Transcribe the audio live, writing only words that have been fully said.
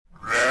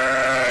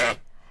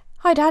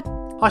Hi, Dad.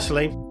 Hi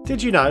Celine,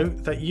 did you know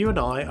that you and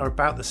I are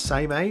about the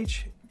same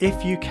age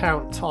if you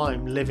count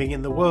time living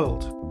in the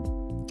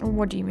world?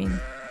 What do you mean?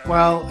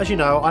 Well, as you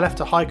know, I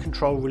left a high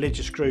control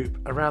religious group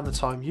around the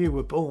time you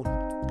were born.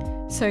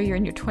 So you're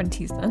in your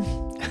 20s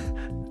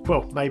then?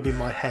 Well, maybe in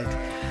my head.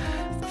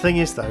 The thing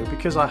is though,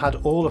 because I had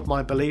all of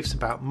my beliefs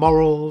about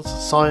morals,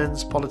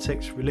 science,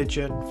 politics,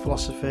 religion,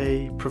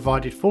 philosophy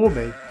provided for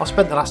me, I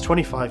spent the last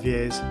 25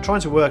 years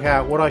trying to work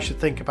out what I should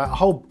think about a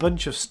whole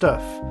bunch of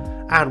stuff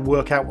and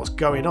work out what's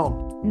going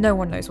on. No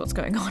one knows what's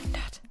going on,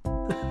 Dad.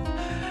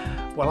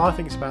 Well, I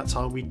think it's about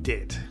time we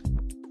did.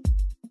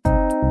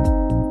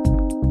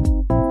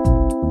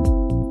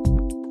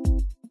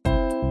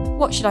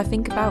 What Should I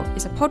Think About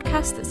is a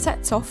podcast that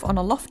sets off on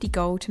a lofty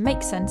goal to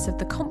make sense of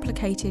the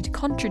complicated,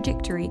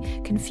 contradictory,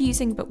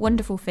 confusing but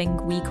wonderful thing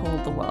we call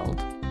the world.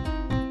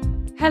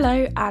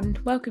 Hello and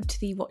welcome to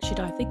the What Should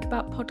I Think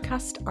About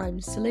podcast. I'm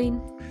Celine.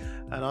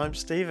 And I'm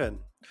Stephen.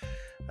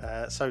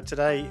 So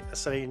today,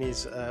 Celine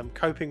is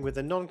coping with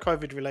a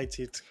non-COVID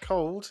related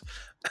cold.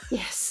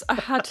 Yes, I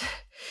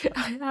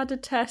had a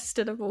test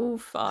and I'm all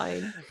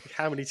fine.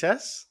 How many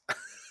tests?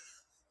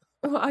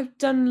 Well, I've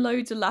done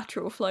loads of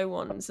lateral flow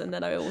ones, and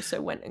then I also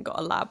went and got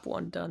a lab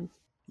one done.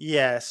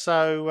 Yeah,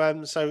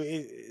 so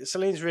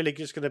Celine's really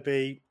just going to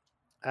be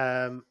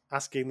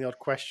asking the odd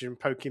question,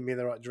 poking me in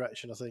the right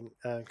direction, I think,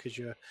 because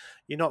you're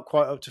not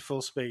quite up to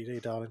full speed, are you,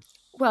 darling?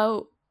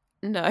 Well,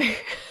 no.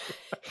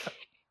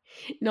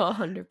 Not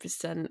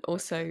 100%.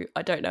 Also,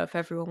 I don't know if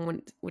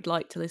everyone would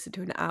like to listen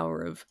to an hour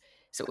of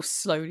sort of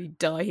slowly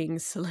dying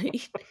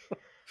Celine.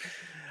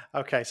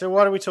 Okay, so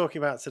what are we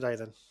talking about today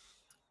then?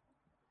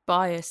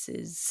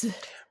 Biases,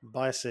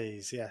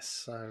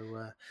 yes.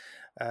 So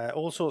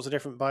all sorts of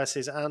different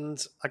biases, and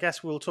I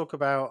guess we'll talk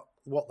about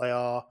what they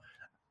are,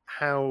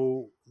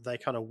 how they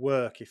kind of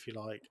work, if you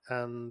like,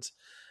 and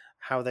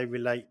how they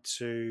relate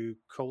to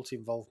cult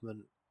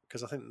involvement,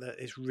 because I think that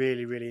is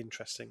really, really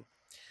interesting.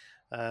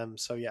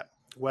 So yeah,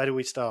 where do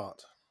we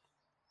start?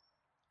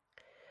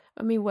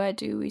 I mean, where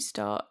do we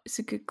start? It's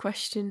a good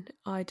question.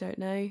 I don't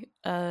know.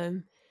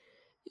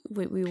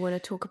 We want to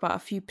talk about a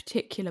few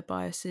particular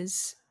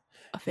biases,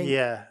 I think.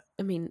 Yeah.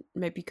 I mean,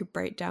 maybe you could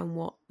break down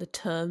what the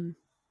term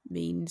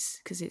means,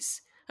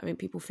 because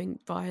people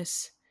think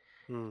bias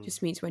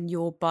just means when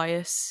you're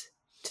biased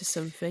to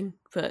something,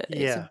 but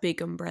it's a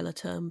big umbrella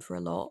term for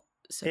a lot.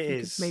 So if you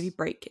could maybe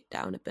break it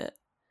down a bit.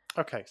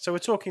 Okay, so we're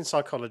talking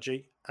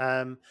psychology,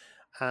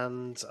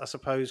 and I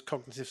suppose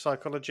cognitive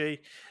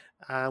psychology.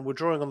 We're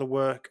drawing on the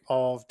work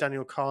of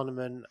Daniel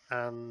Kahneman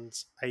and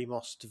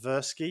Amos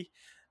Tversky.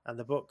 And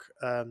the book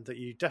that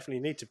you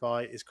definitely need to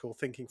buy is called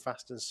Thinking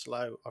Fast and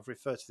Slow. I've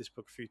referred to this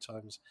book a few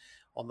times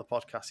on the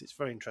podcast. It's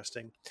very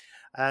interesting.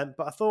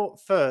 But I thought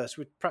first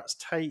we'd perhaps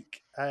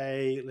take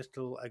a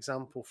little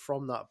example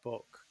from that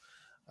book.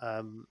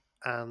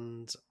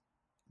 And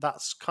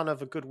that's kind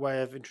of a good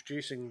way of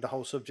introducing the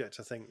whole subject,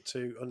 I think,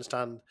 to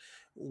understand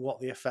what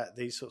the effect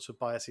these sorts of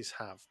biases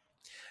have.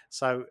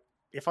 So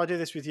if I do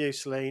this with you,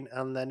 Celine,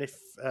 and then if,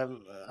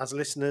 as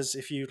listeners,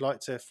 if you'd like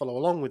to follow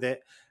along with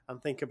it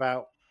and think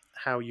about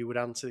how you would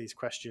answer these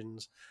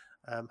questions,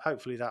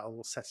 hopefully that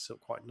will set us up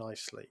quite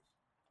nicely.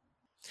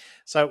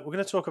 So we're going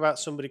to talk about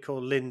somebody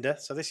called Linda.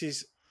 So this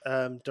is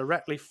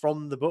directly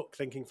from the book,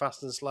 Thinking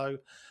Fast and Slow.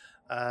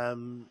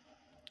 Again,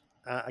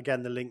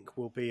 the link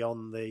will be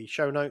on the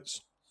show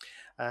notes.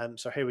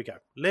 So here we go.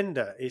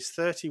 Linda is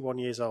 31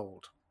 years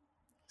old,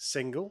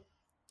 single,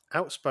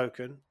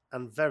 outspoken,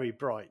 and very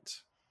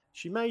bright.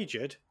 She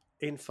majored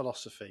in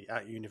philosophy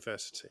at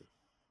university.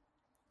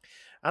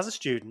 As a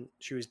student,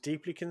 she was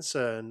deeply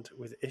concerned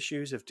with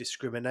issues of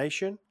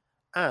discrimination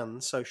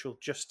and social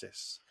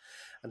justice,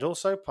 and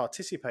also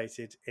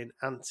participated in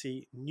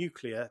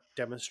anti-nuclear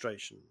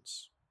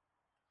demonstrations.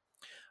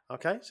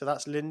 Okay, so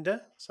that's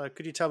Linda. So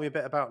could you tell me a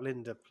bit about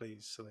Linda,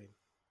 please, Celine?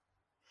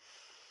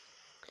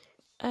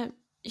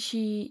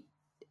 She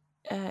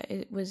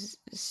was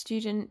a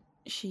student.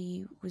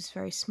 She was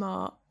very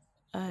smart.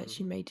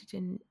 She majored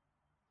in,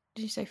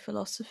 did you say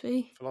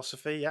philosophy?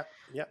 Philosophy,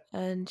 yeah.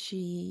 And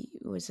she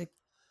was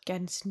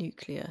against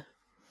nuclear.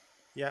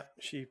 Yeah,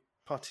 she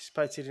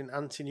participated in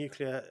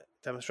anti-nuclear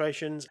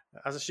demonstrations.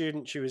 As a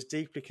student, she was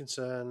deeply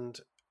concerned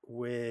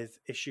with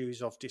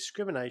issues of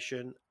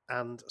discrimination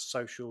and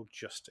social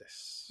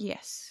justice.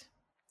 Yes.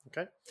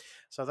 Okay,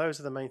 so those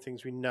are the main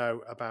things we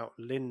know about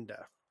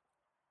Linda.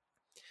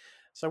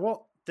 So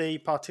what the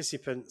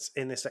participants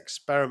in this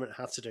experiment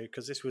had to do,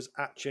 because this was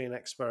actually an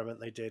experiment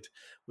they did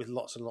with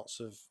lots and lots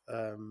of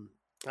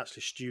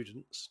actually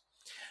students,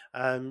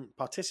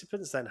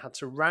 participants then had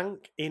to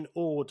rank in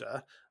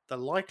order the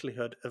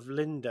likelihood of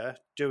Linda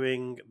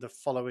doing the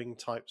following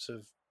types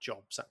of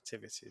jobs,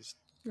 activities.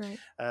 Right.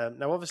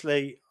 Now,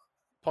 obviously,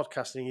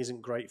 podcasting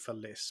isn't great for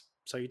lists,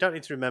 so you don't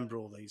need to remember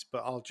all these,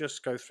 but I'll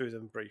just go through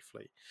them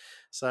briefly.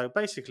 So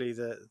basically,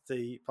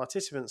 the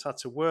participants had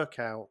to work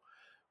out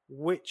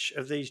which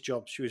of these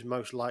jobs she was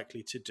most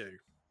likely to do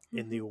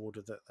in the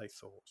order that they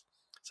thought.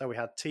 So we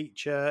had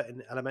teacher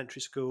in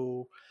elementary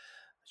school.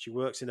 She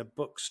works in a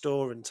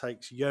bookstore and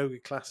takes yoga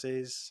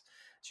classes.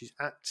 She's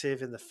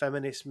active in the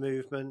feminist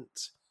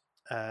movement.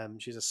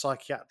 She's a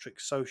psychiatric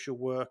social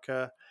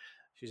worker.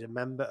 She's a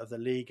member of the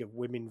League of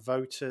Women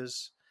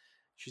Voters.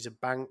 She's a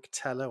bank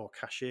teller or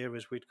cashier,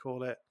 as we'd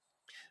call it,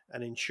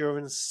 an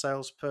insurance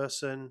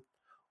salesperson,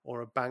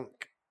 or a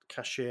bank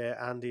cashier,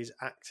 and is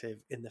active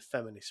in the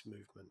feminist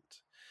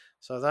movement.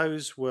 So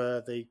those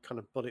were the kind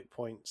of bullet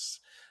points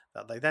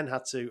that they then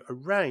had to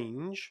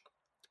arrange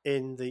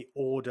in the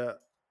order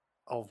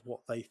of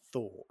what they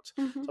thought.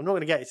 So I'm not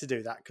going to get you to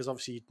do that because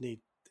obviously you'd need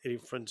it in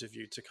front of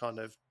you to kind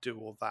of do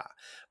all that.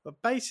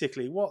 But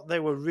basically what they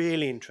were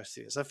really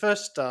interested in, so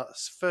first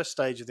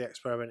stage of the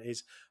experiment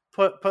is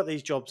put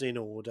these jobs in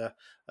order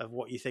of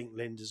what you think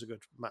Linda's a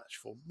good match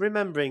for,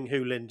 remembering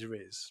who Linda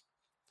is.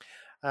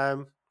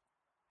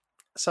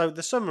 So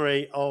the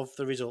summary of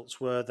the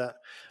results were that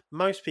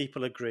most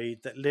people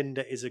agreed that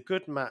Linda is a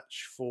good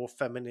match for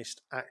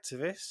feminist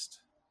activist,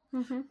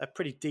 a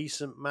pretty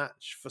decent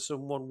match for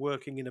someone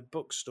working in a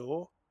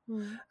bookstore,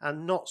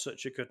 and not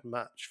such a good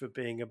match for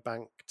being a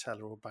bank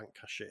teller or bank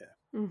cashier.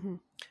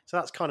 So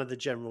that's kind of the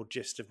general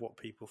gist of what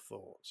people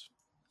thought.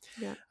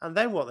 Yeah. And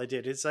then what they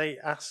did is they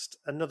asked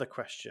another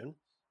question,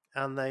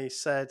 and they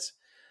said,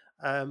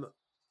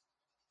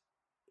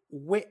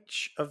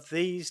 which of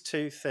these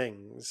two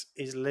things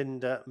is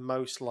Linda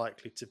most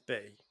likely to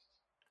be?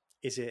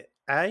 Is it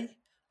A,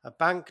 a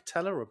bank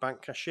teller or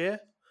bank cashier,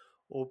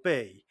 or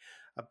B,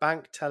 a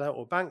bank teller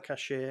or bank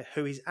cashier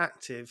who is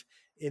active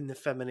in the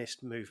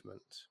feminist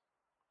movement?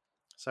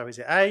 So is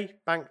it A,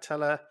 bank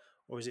teller,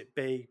 or is it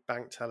B,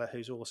 bank teller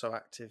who's also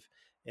active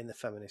in the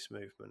feminist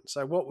movement?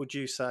 So what would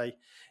you say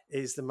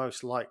is the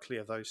most likely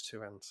of those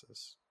two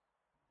answers?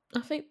 I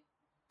think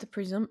the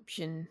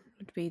presumption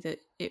would be that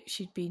it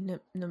should be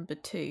number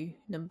two.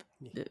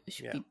 That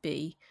should be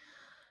B.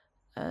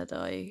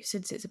 Though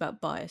since it's about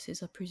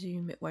biases, I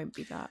presume it won't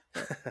be that.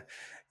 But...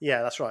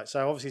 Yeah, that's right.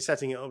 So obviously,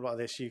 setting it up like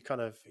this,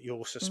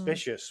 you're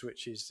suspicious,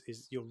 which is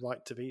you're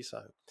right to be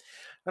so.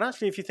 And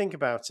actually, if you think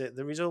about it,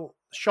 the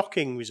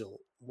shocking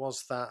result,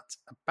 was that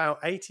about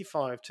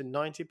 85 to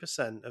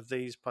 90% of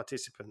these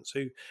participants,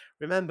 who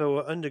remember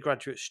were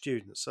undergraduate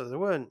students, so they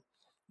weren't,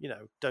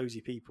 dozy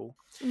people.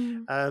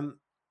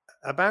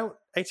 About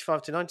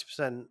 85 to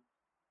 90%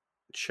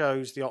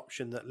 chose the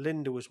option that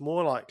Linda was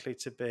more likely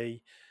to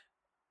be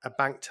a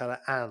bank teller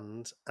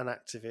and an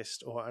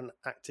activist or an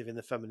active in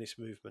the feminist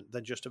movement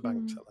than just a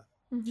bank teller.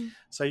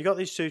 So you got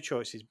these two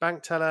choices,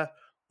 bank teller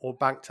or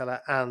bank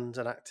teller and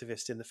an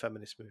activist in the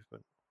feminist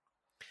movement.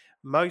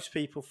 Most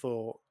people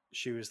thought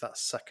she was that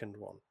second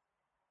one.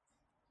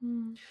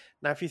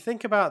 Now, if you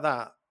think about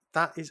that,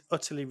 that is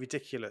utterly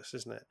ridiculous,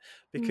 isn't it?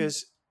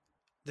 Because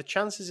the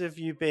chances of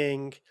you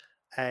being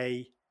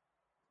a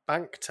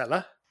bank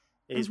teller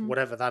is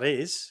whatever that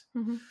is.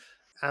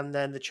 And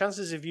then the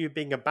chances of you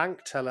being a bank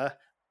teller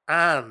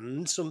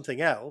and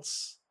something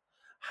else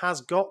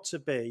has got to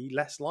be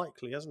less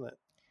likely, hasn't it?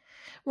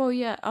 Well,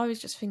 yeah, I was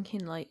just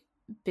thinking, like,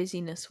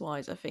 busyness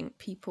wise, I think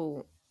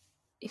people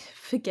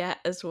forget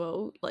as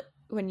well, like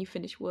when you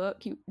finish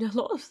work, a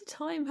lot of the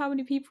time, how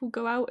many people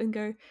go out and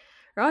go,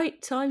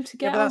 right, time to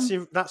get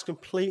but that's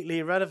completely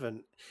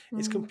irrelevant.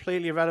 It's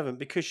completely irrelevant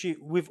because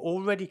we've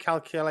already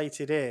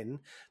calculated in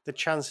the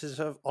chances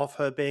of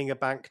her being a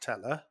bank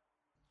teller.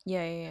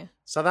 Yeah.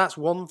 So that's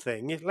one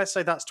thing. If let's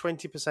say that's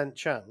 20%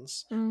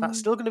 chance, that's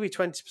still going to be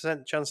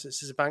 20% chance that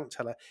this is a bank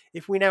teller.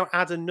 If we now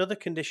add another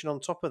condition on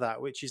top of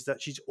that, which is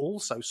that she's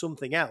also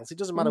something else, it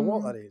doesn't matter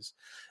what that is.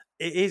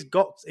 It's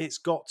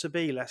got to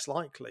be less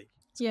likely.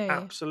 It's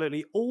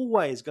absolutely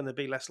always going to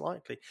be less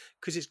likely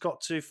because it's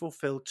got to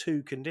fulfill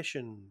two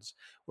conditions,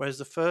 whereas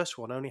the first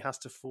one only has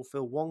to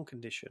fulfill one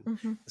condition.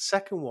 The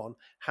second one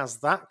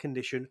has that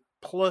condition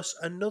plus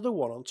another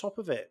one on top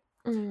of it.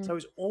 So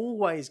it's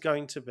always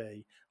going to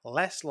be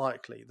less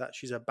likely that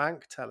she's a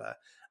bank teller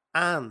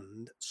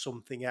and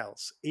something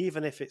else,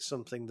 even if it's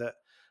something that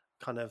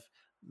kind of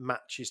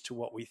matches to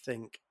what we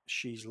think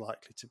she's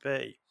likely to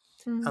be.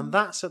 And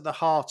that's at the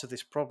heart of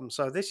this problem.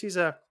 So this is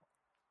a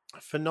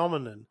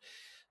phenomenon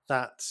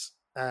that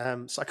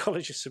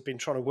psychologists have been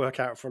trying to work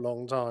out for a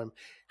long time.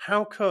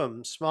 How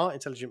come smart,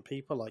 intelligent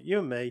people like you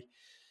and me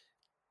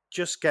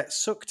just get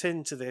sucked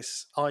into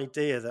this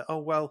idea that, oh,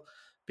 well,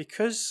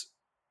 because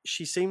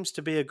she seems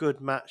to be a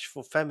good match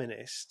for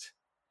feminist,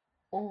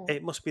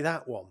 it must be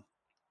that one.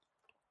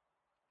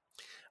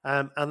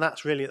 And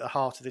that's really at the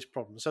heart of this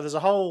problem. So there's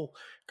a whole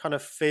kind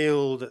of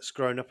field that's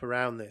grown up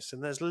around this,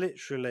 and there's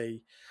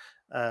literally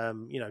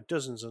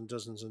dozens and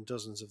dozens and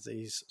dozens of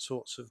these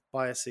sorts of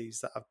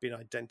biases that have been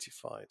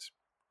identified.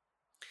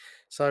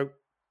 So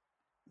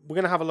we're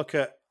going to have a look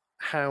at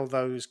how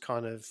those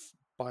kind of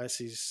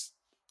biases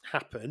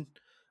happen,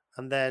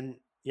 and then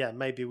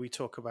maybe we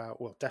talk about,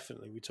 well,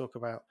 definitely we talk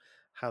about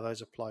how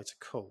those apply to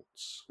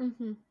cults.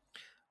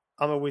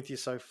 Are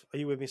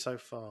you with me so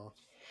far?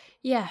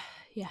 Yeah.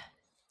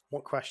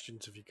 What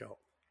questions have you got?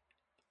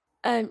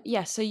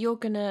 So you're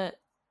gonna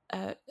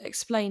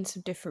explain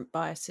some different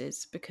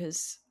biases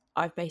because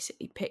I've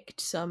basically picked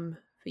some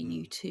for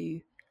you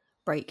to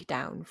break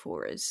down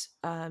for us.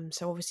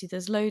 So obviously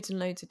there's loads and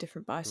loads of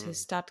different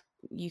biases. Dad,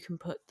 you can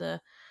put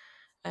the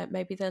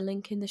maybe their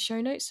link in the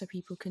show notes so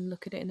people can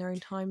look at it in their own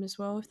time as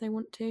well if they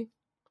want to.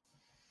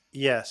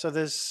 Yeah, so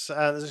there's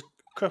a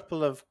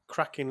couple of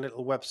cracking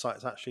little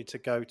websites actually to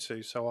go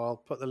to. So I'll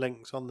put the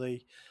links on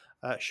the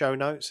show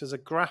notes. There's a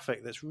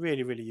graphic that's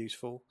really, really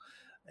useful.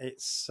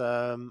 It's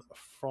from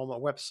a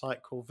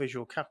website called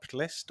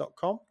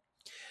visualcapitalist.com,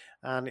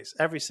 and it's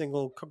every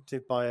single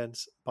cognitive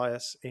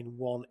bias in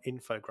one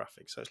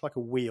infographic. So it's like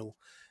a wheel,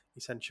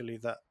 essentially,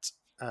 that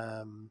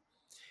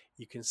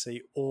you can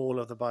see all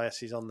of the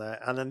biases on there.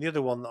 And then the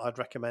other one that I'd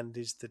recommend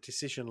is the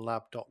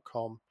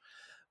decisionlab.com,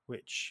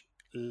 which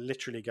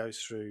literally goes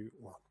through,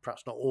 well,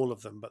 perhaps not all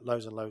of them, but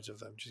loads and loads of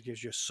them. Just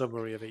gives you a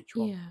summary of each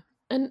one. Yeah,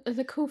 and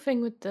the cool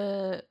thing with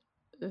the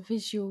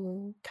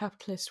Visual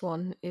Capitalist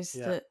one is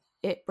that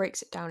it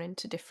breaks it down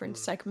into different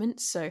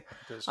segments. So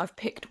I've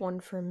picked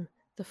one from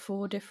the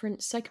 4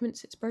 different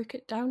segments it's broke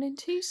it down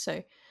into.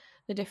 So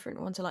the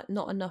different ones are like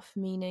not enough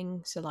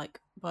meaning. So like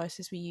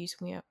biases we use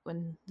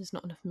when there's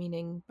not enough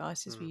meaning,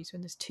 biases we use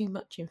when there's too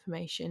much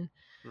information,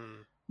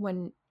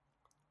 when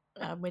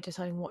we're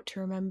deciding what to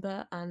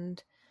remember,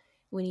 and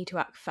we need to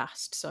act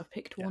fast. So I've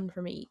picked one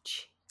from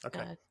each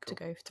to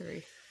go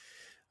through.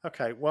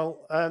 Okay,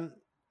 well,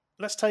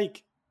 let's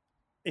take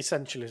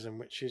essentialism,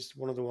 which is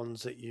one of the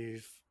ones that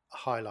you've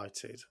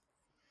highlighted.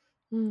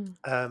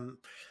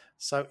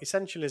 So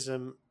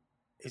essentialism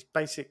is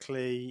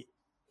basically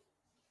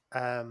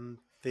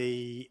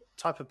the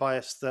type of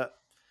bias that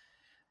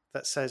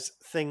says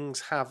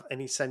things have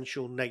an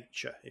essential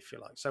nature, if you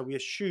like. So we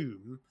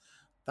assume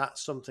that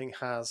something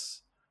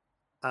has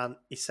an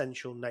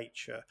essential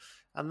nature,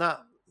 and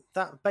that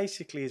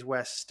basically is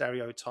where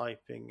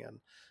stereotyping and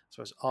I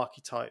suppose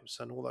archetypes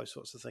and all those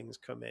sorts of things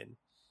come in.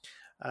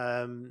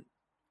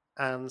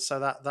 And so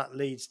that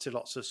leads to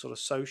lots of sort of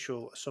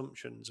social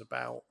assumptions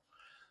about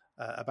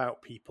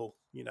people,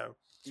 you know.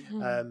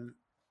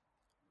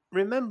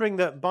 Remembering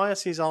that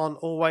biases aren't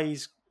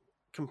always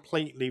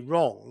completely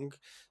wrong.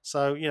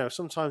 So, you know,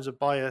 sometimes a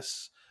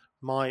bias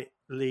might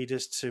lead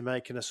us to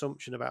make an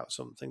assumption about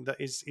something that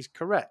is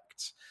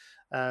correct.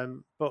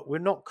 But we're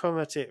not come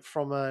at it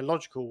from a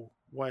logical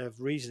way of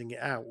reasoning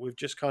it out. We've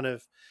just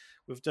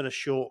we've done a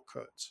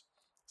shortcut.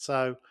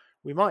 So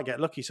we might get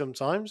lucky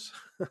sometimes,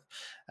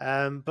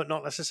 but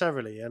not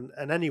necessarily.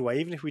 And anyway,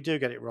 even if we do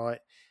get it right,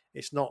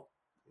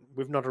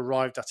 we've not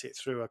arrived at it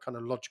through a kind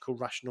of logical,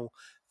 rational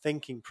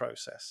thinking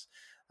process.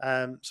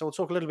 So we'll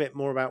talk a little bit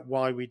more about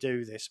why we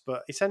do this.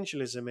 But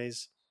essentialism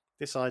is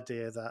this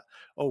idea that,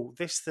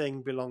 this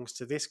thing belongs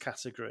to this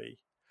category.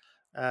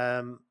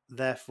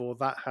 Therefore,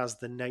 that has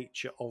the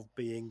nature of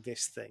being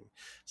this thing.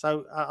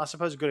 So I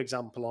suppose a good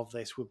example of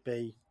this would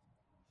be,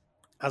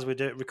 as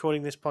we're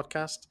recording this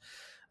podcast,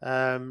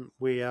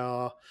 we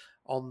are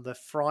on the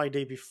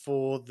Friday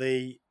before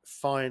the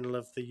final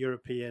of the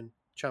European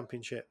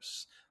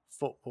Championships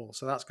football.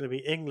 So that's going to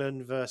be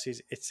England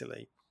versus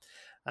Italy.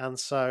 And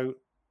so,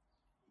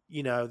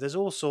 you know, there's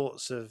all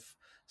sorts of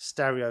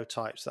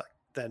stereotypes that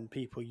then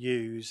people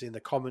use in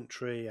the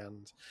commentary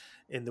and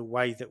in the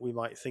way that we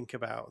might think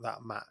about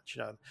that match.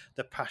 You know,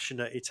 the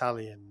passionate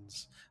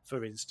Italians,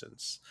 for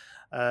instance.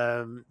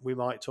 We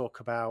might talk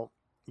about,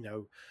 you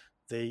know,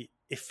 the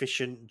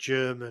efficient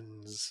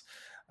Germans.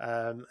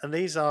 And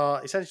these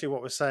are essentially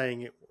what we're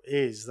saying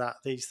is that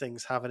these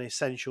things have an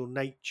essential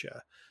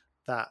nature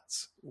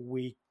that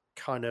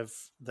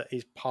that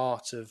is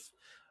part of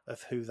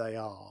who they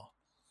are.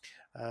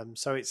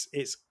 So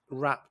it's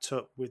wrapped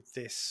up with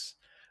this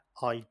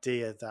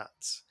idea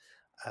that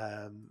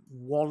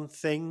one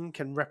thing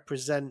can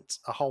represent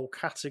a whole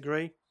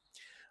category.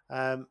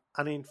 And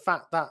in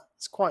fact,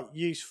 that's quite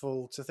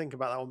useful to think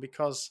about that one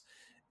because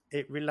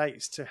it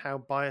relates to how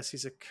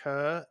biases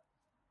occur.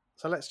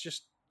 So let's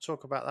just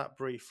talk about that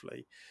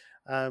briefly.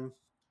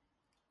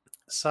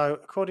 So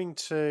according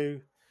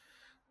to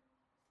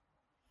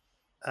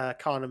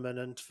Kahneman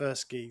and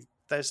Tversky,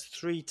 there's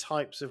 3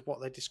 types of what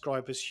they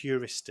describe as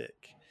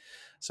heuristic.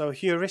 So a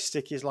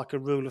heuristic is like a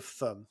rule of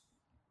thumb,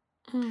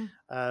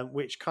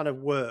 which kind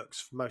of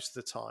works for most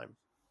of the time.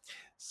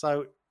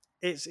 So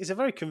it's a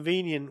very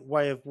convenient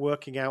way of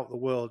working out the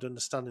world,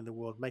 understanding the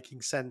world,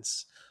 making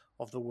sense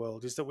of the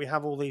world, is that we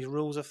have all these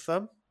rules of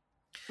thumb.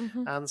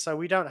 And so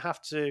we don't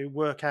have to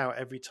work out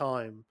every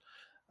time.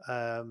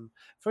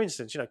 For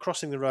instance, you know,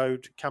 crossing the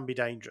road can be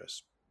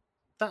dangerous.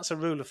 That's a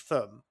rule of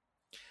thumb,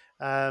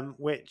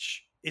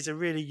 which is a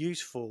really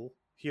useful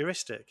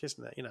heuristic,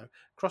 isn't it? You know,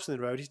 crossing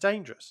the road is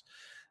dangerous.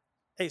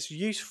 It's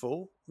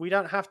useful. We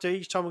don't have to,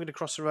 each time we're going to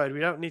cross the road, we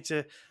don't need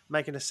to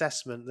make an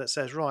assessment that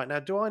says, right, now,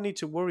 do I need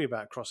to worry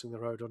about crossing the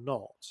road or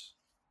not?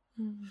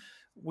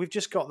 We've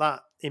just got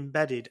that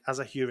embedded as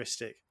a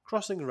heuristic.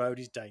 Crossing the road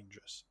is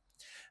dangerous.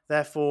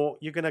 Therefore,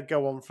 you're going to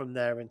go on from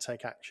there and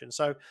take action.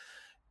 So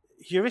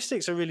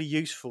heuristics are really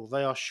useful.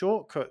 They are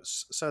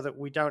shortcuts so that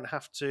we don't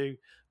have to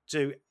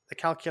do the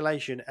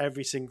calculation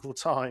every single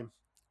time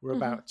we're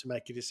about to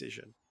make a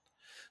decision.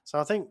 So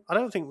I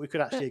don't think we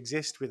could actually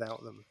exist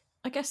without them.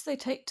 I guess they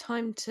take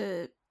time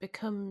to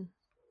become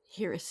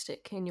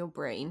heuristic in your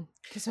brain?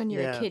 Because when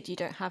you're a Yeah. kid, you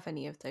don't have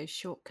any of those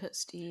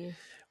shortcuts, do you?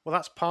 Well,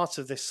 that's part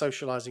of this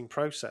socializing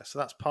process. So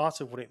that's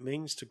part of what it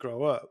means to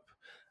grow up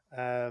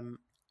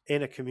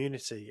in a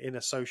community, in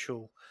a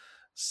social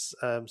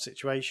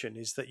situation,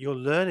 is that you're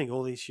learning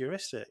all these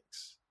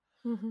heuristics.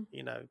 Mm-hmm.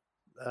 You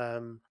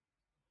know,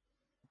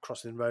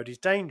 crossing the road is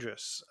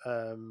dangerous.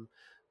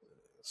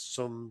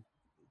 Some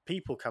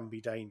people can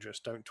be dangerous.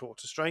 Don't talk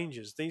to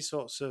strangers. These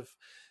sorts of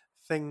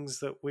things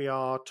that we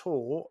are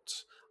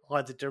taught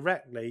either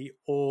directly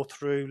or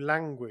through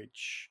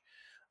language.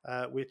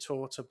 We're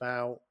taught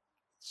about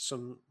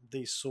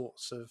these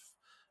sorts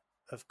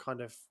of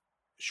kind of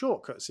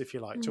shortcuts, if you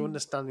like, to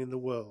understanding the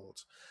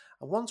world.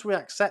 And once we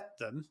accept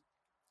them,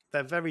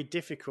 they're very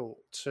difficult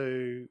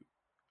to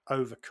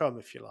overcome,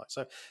 if you like.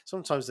 So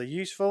sometimes they're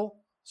useful,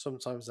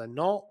 sometimes they're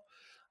not.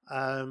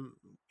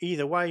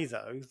 Either way,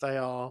 though, they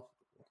are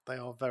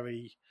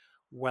very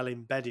well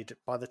embedded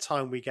by the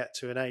time we get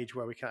to an age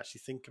where we can actually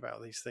think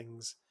about these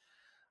things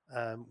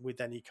with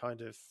any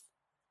kind of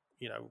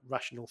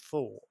rational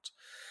thought.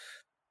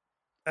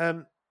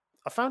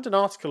 I found an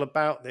article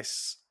about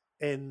this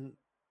in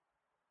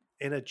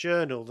a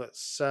journal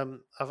that's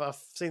I've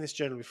seen this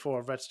journal before.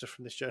 I've read stuff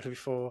from this journal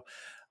before.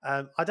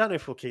 I don't know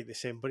if we'll keep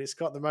this in, but it's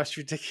got the most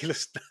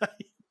ridiculous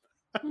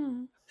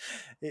name.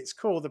 It's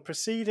called The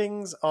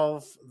Proceedings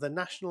of the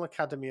National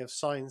Academy of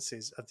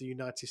Sciences of the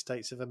United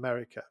States of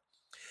America.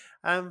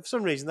 And for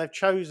some reason, they've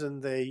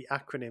chosen the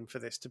acronym for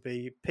this to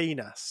be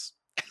PNAS.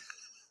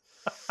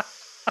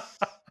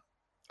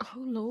 Oh,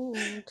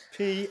 Lord.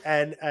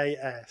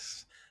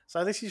 PNAS.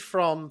 So this is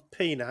from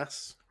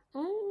PNAS.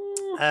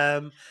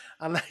 And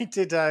they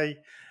did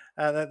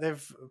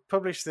they've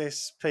published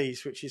this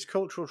piece, which is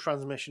Cultural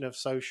Transmission of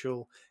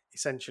Social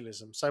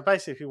Essentialism. So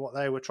basically what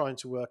they were trying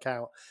to work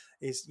out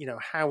is,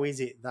 how is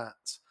it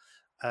that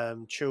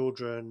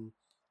children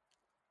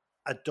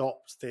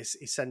adopt this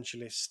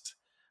essentialist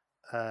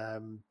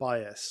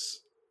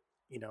bias,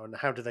 and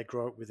how do they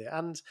grow up with it?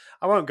 And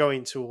I won't go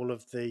into all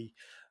of the,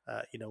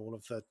 all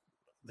of the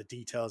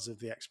details of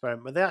the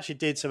experiment, but they actually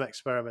did some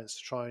experiments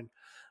to try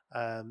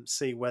and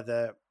see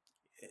whether,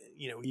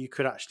 you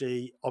could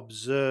actually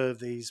observe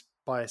these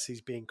biases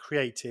being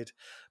created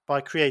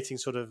by creating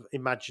sort of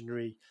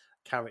imaginary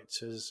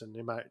characters and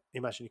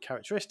imaginary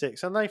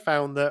characteristics. And they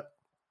found that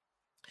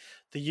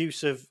the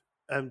use of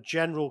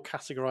general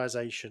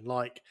categorization,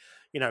 like,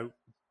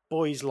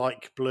 boys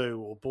like blue,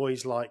 or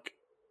boys like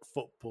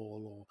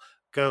football, or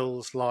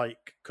girls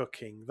like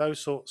cooking, those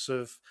sorts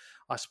of,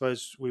 I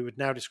suppose we would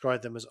now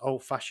describe them as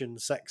old-fashioned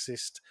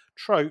sexist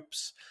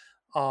tropes,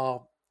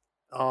 are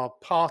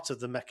part of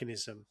the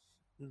mechanism.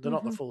 They're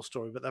not the full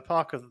story, but they're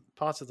part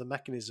of the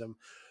mechanism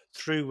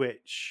through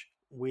which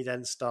we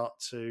then start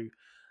to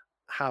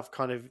have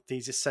kind of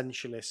these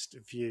essentialist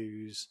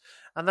views.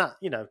 And that,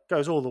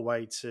 goes all the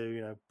way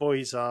to,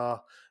 boys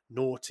are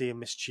naughty and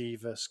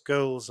mischievous,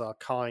 girls are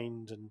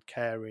kind and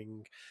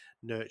caring,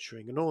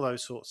 nurturing, and all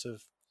those sorts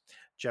of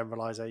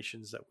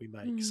generalizations that we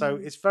make. So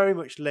it's very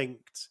much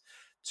linked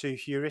to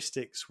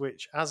heuristics,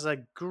 which as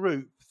a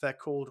group, they're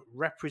called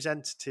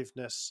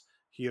representativeness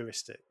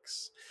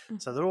heuristics.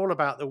 So they're all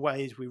about the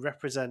ways we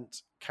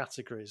represent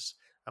categories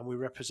and we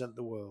represent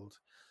the world.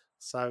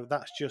 So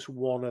that's just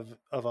one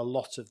of a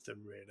lot of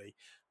them, really,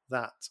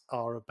 that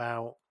are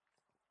about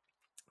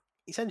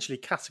essentially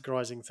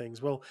categorizing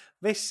things. Well,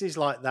 this is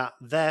like that,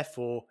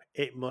 therefore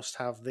it must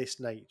have this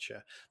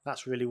nature.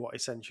 That's really what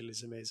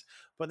essentialism is.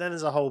 But then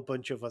there's a whole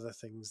bunch of other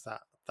things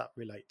that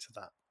relate to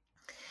that.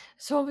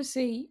 So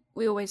obviously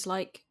we always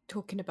like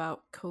talking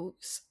about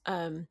cults.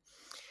 And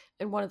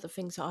one of the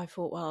things that I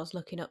thought while I was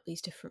looking up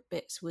these different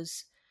bits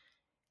was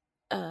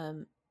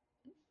how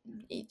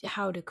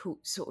do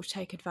cults sort of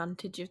take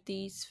advantage of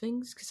these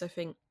things? Because I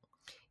think,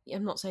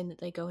 I'm not saying that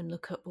they go and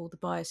look up all the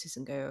biases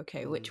and go,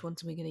 okay, which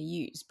ones are we going to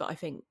use? But I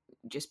think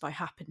just by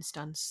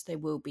happenstance, they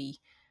will be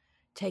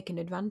taking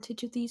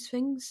advantage of these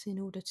things in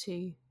order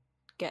to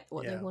get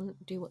what they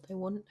want, do what they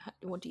want.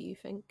 What do you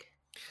think?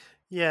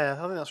 Yeah,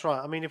 I think that's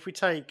right. I mean, if we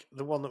take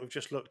the one that we've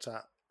just looked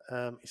at,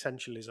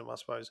 essentialism, I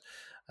suppose,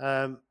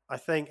 I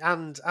think,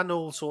 and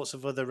all sorts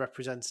of other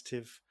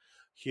representative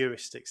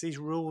heuristics, these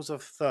rules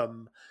of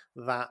thumb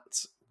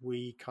that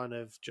we kind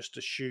of just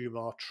assume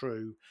are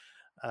true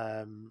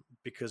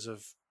because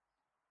of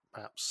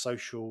perhaps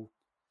social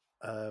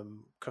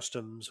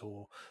customs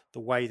or the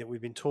way that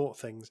we've been taught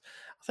things.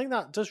 I think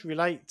that does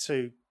relate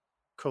to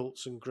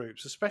cults and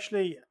groups,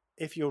 especially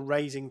if you're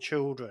raising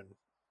children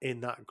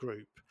in that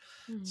group.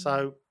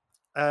 So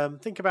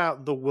think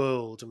about the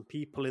world and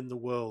people in the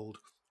world,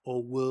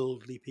 or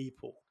worldly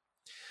people.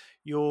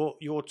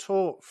 You're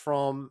taught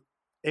from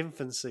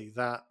infancy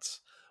that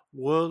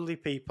worldly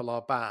people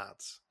are bad.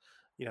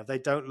 They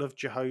don't love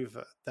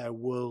Jehovah. They're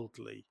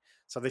worldly.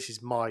 So this is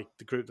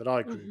the group that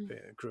I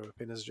grew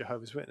up in as a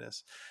Jehovah's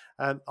Witness.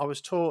 I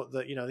was taught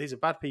that these are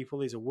bad people.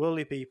 These are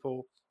worldly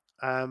people,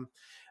 and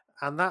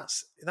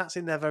that's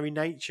in their very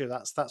nature.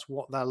 That's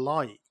what they're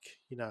like.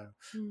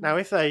 Now,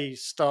 if they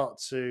start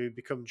to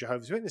become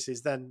Jehovah's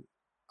Witnesses, then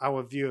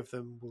our view of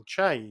them will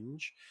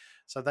change.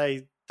 So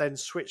they then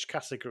switch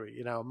category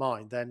in our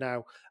mind. They're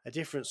now a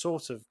different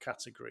sort of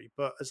category.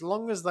 But as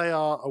long as they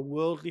are a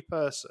worldly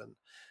person,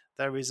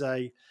 there is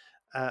an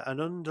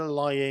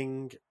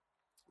underlying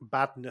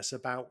badness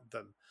about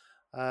them.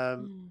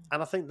 And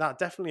I think that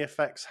definitely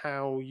affects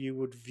how you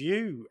would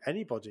view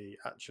anybody,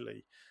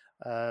 actually,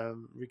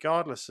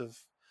 regardless of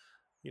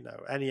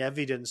any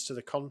evidence to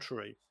the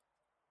contrary.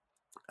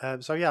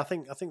 So yeah, I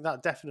think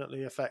that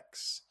definitely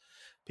affects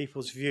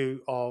people's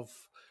view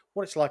of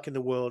what it's like in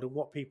the world and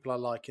what people are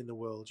like in the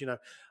world.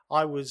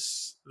 I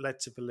was led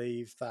to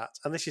believe that,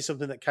 and this is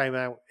something that came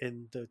out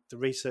in the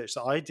research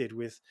that I did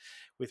with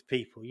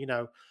people.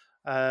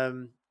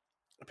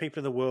 People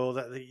in the world,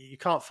 that you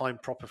can't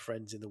find proper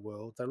friends in the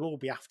world. They'll all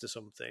be after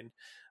something.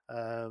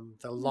 They'll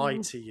lie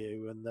to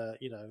you, and they're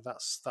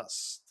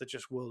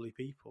just worldly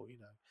people.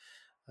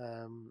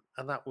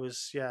 And that was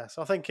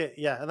So I think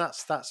and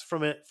that's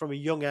from a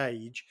young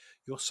age.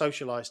 You're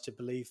socialized to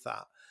believe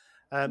that.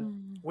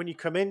 When you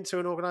come into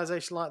an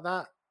organization like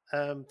that,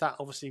 that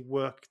obviously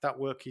work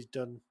is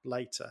done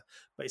later.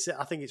 But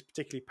I think it's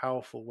particularly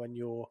powerful when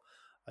you're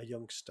a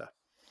youngster.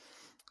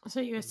 So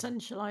you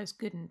essentialize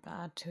good and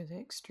bad to the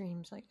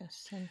extremes, I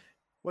guess. So.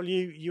 Well,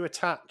 you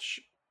attach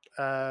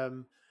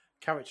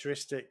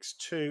characteristics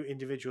to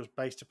individuals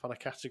based upon a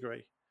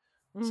category.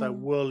 So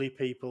worldly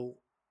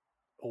people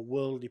or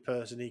worldly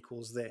person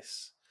equals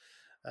this.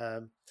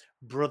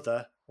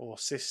 Brother and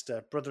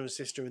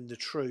sister in the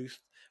truth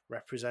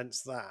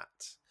represents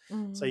that.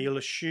 So you'll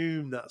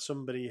assume that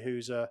somebody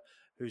who's a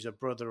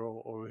brother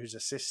or who's a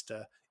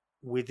sister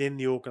within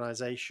the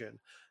organization,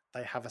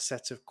 they have a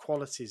set of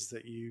qualities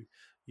that you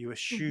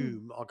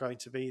assume are going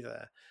to be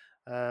there.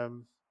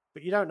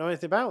 But you don't know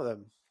anything about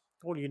them.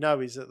 All you know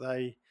is that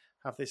they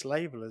have this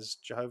label as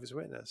Jehovah's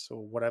Witness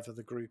or whatever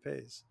the group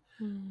is.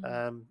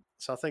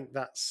 So I think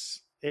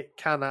it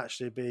can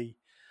actually be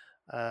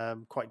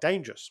quite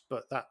dangerous,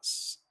 but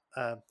that's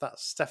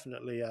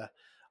definitely a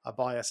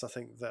bias, I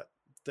think, that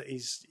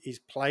is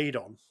played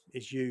on,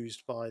 is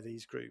used by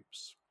these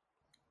groups.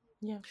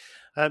 Yeah.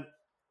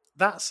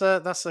 That's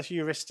a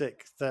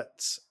heuristic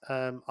that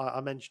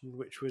I mentioned,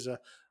 which was a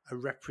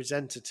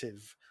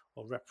representative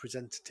or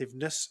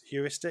representativeness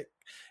heuristic.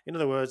 In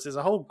other words, there's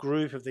a whole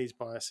group of these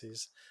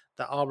biases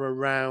that are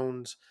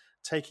around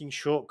taking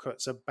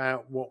shortcuts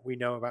about what we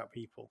know about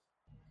people,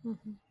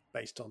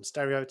 based on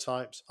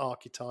stereotypes,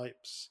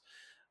 archetypes,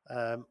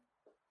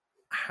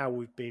 how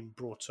we've been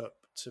brought up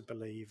to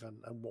believe,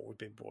 and what we've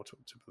been brought up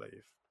to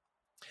believe.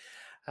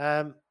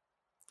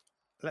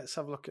 Let's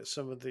have a look at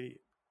some of the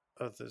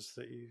others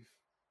that you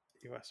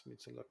asked me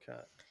to look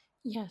at.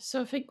 Yeah,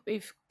 so I think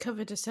we've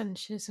covered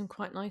essentialism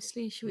quite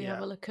nicely. Should we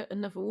have a look at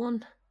another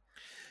one?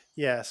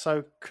 Yeah,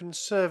 so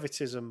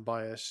conservatism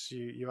bias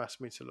you asked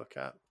me to look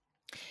at.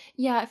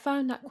 Yeah, I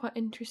found that quite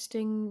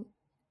interesting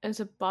as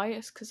a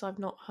bias because I've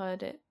not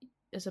heard it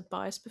as a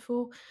bias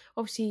before.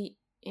 Obviously,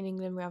 in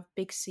England we have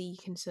big C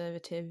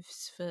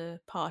conservatives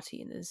for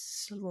party and there's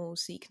small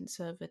c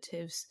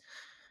conservatives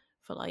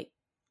for, like,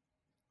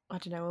 I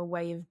don't know, a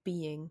way of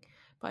being.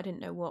 But I didn't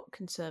know what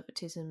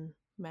conservatism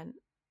meant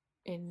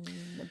in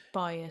the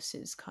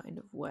biases kind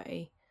of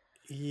way.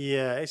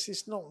 Yeah,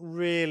 it's not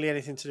really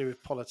anything to do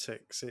with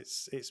politics.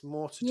 It's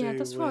more to do with... Yeah,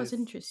 that's what I was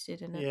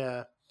interested in.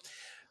 Yeah.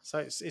 So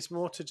it's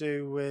more to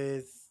do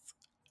with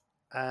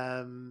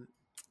kind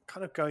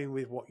of going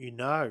with what you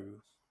know.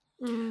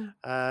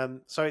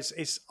 So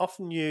it's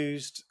often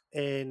used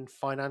in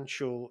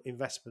financial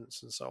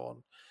investments and so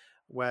on,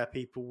 where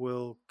people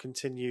will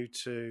continue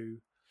to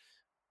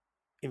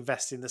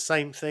invest in the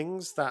same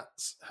things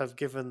that have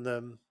given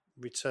them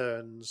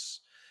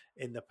returns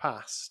in the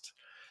past,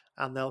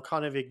 and they'll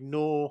kind of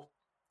ignore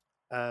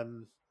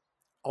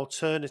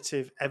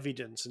alternative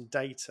evidence and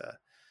data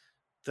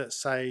that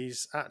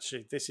says,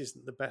 actually, this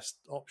isn't the best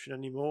option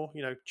anymore,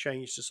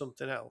 change to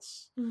something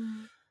else.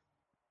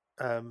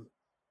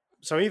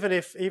 So even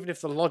if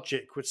the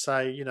logic would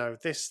say,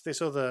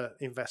 this other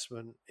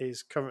investment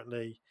is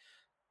currently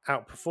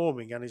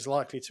outperforming and is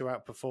likely to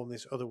outperform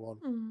this other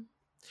one.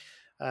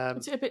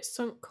 Is it a bit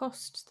sunk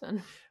cost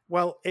then?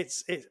 Well,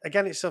 it's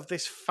of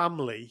this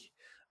family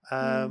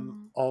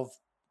of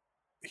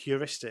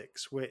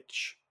heuristics,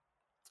 which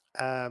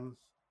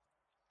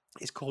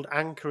is called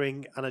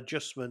anchoring and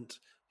adjustment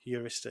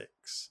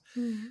heuristics.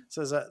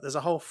 So there's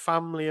a whole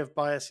family of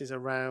biases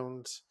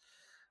around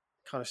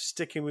kind of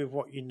sticking with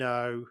what you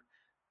know,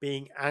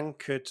 being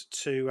anchored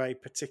to a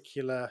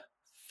particular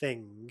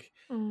thing,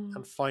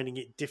 and finding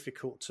it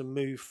difficult to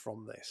move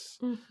from this.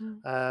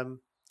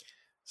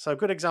 So a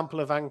good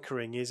example of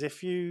anchoring is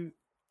if you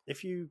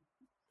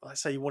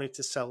let's say you wanted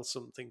to sell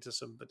something to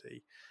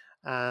somebody,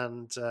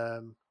 and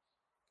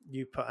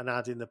you put an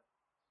ad in the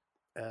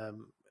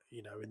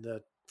in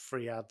the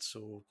free ads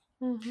or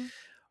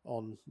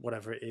on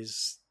whatever it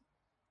is,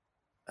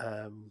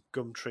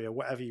 Gumtree or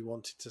whatever you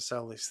wanted to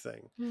sell this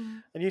thing,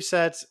 and you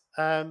said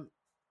that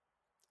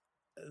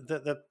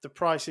the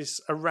price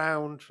is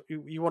around,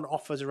 you want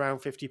offers around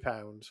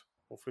 £50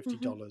 or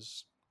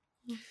 $50.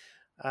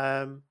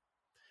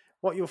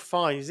 what you'll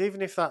find is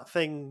even if that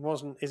thing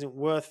isn't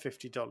worth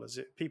 $50,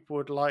 people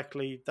would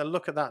they'll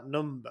look at that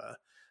number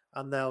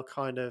and they'll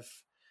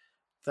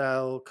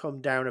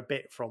come down a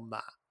bit from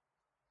that.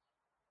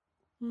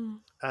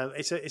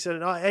 It's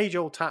an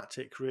age-old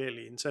tactic,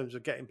 really, in terms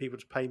of getting people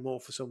to pay more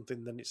for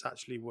something than it's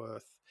actually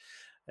worth.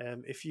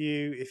 If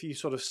you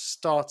sort of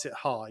start it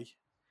high,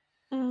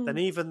 then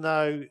even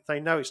though they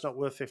know it's not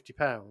worth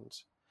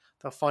 £50,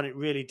 they'll find it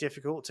really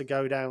difficult to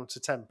go down to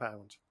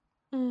 £10.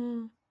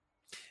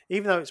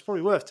 Even though it's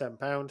probably worth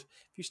 £10,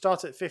 if you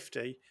start at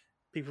 50,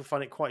 people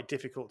find it quite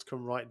difficult to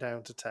come right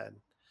down to 10.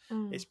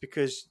 It's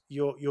because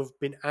you've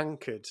been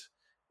anchored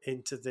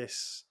into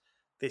this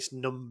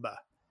number.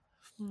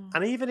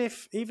 And even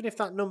if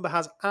that number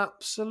has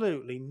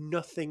absolutely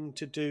nothing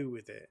to do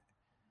with it,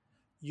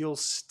 you'll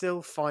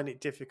still find it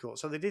difficult.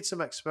 So they did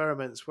some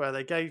experiments where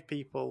they gave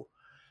people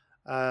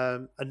a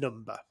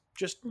number,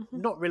 just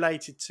not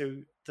related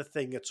to the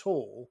thing at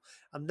all,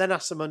 and then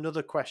asked them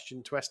another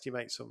question to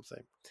estimate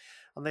something.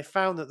 And they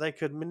found that they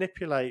could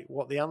manipulate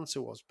what the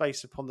answer was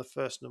based upon the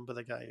first number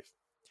they gave.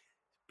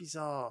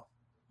 Bizarre.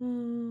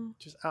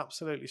 Just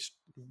absolutely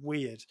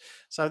weird.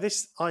 So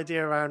this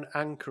idea around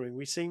anchoring,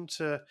 we seem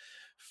to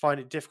find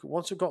it difficult.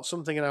 Once we've got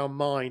something in our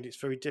mind, it's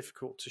very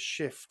difficult to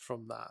shift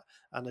from that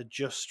and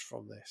adjust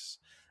from this.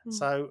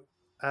 So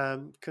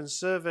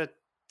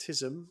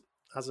conservatism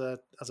as a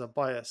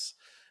bias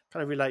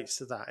kind of relates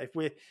to that.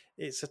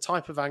 It's a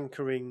type of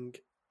anchoring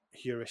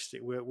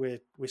heuristic. We're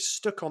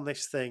stuck on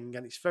this thing,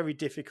 and it's very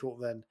difficult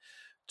then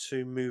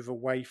to move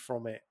away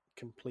from it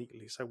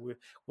completely. So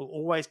we'll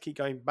always keep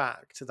going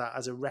back to that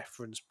as a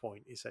reference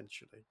point,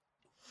 essentially.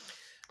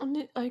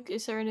 And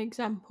is there an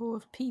example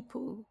of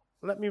people?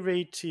 Let me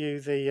read to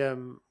you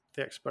the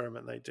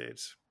experiment they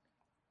did.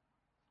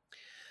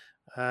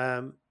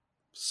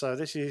 So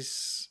this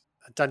is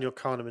Daniel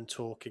Kahneman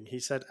talking. He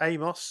said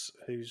Amos,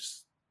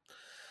 who's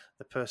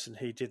the person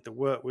he did the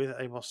work with,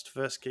 Amos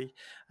Tversky.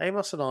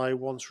 Amos and I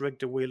once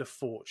rigged a wheel of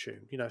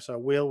fortune. So a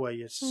wheel where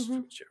you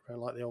switch it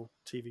around like the old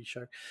TV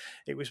show.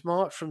 It was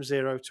marked from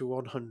 0 to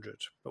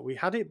 100, but we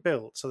had it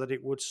built so that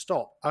it would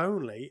stop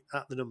only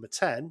at the number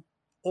 10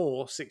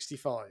 or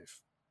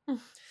 65.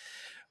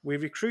 We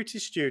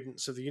recruited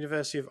students of the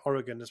University of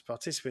Oregon as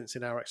participants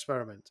in our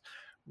experiment.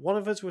 One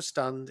of us would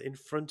stand in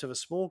front of a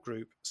small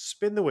group,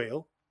 spin the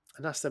wheel,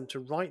 and ask them to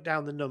write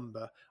down the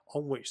number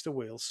on which the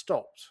wheel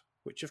stopped,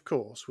 which of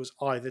course was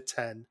either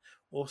 10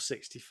 or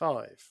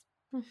 65.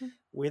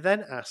 We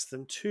then asked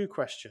them 2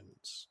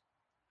 questions.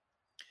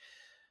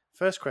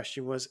 First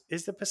question was,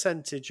 is the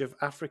percentage of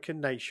African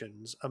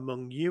nations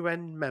among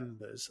UN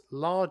members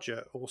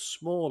larger or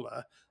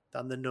smaller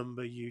than the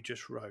number you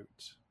just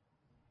wrote?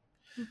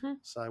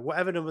 So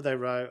whatever number they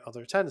wrote,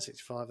 either 10 or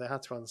 65, they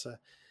had to answer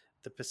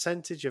the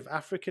percentage of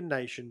African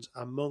nations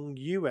among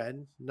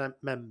UN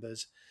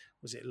members.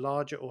 Was it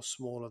larger or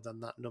smaller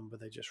than that number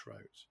they just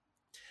wrote?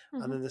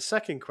 And then the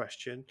second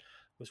question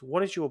was,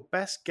 what is your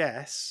best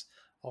guess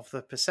of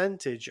the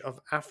percentage of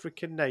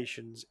African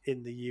nations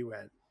in the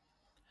UN?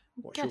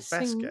 What's your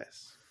best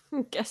guess?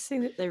 I'm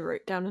guessing that they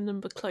wrote down a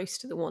number close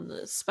to the one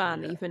that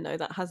span, even though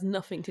that has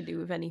nothing to do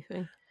with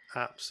anything.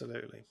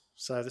 Absolutely.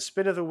 So the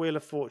spin of the Wheel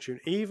of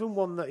Fortune, even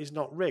one that is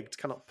not rigged,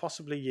 cannot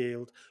possibly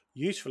yield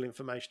useful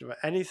information about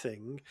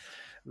anything,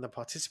 and the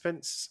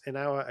participants in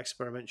our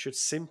experiment should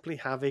simply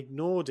have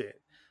ignored it.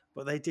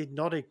 But they did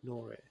not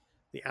ignore it.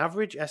 The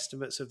average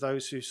estimates of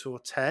those who saw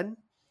 10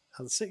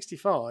 and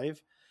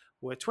 65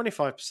 were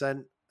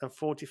 25% and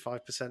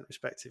 45%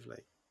 respectively.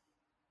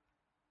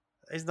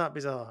 Isn't that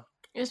bizarre?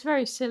 It's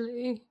very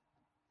silly.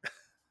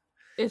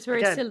 It's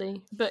very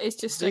silly, but it's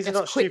just, these are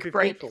not quick stupid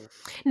brain. people.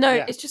 No,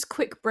 it's just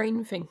quick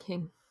brain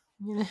thinking.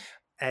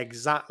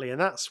 Exactly, and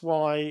that's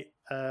why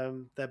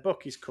their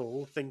book is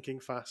called Thinking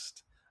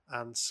Fast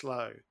and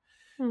Slow.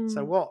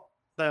 So what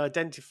they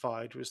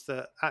identified was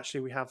that actually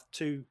we have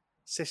 2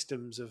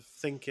 systems of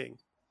thinking.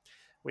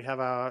 We have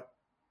our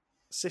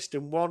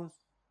system 1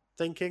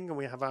 thinking, and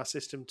we have our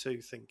system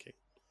 2 thinking.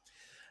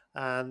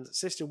 And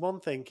system 1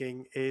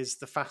 thinking is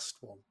the fast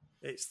one.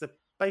 It's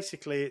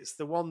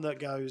the one that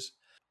goes,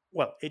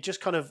 well, it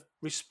just kind of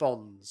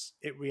responds.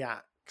 It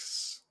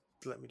reacts.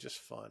 Let me just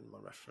find my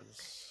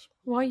reference.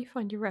 While you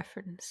find your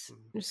reference,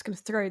 I'm just going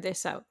to throw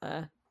this out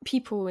there.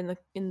 People in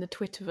the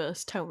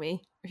Twitterverse, tell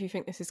me if you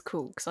think this is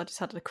cool, because I just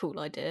had a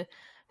cool idea.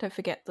 Don't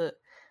forget that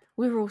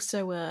we're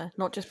also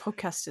not just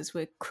podcasters,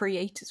 we're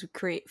creators. We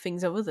create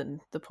things other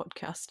than the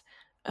podcast.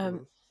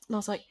 And I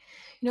was like,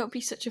 it'd be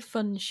such a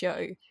fun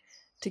show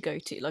to go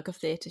to, like a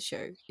theatre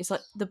show. It's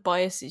like the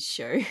Biases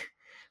show,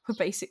 where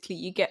basically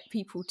you get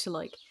people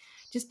to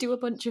just do a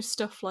bunch of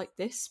stuff like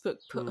this, but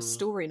put a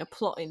story and a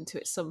plot into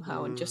it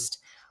somehow, and just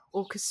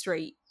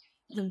orchestrate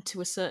them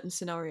to a certain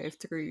scenario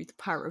through the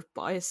power of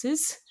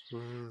biases.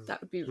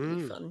 That would be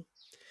really fun.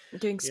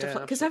 Doing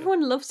stuff because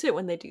everyone loves it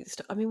when they do this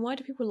stuff. I mean, why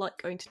do people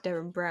like going to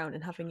Derren Brown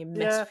and having him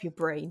mess with your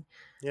brain?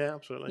 Yeah,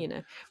 absolutely.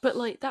 But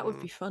that would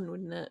be fun,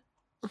 wouldn't it?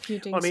 If you're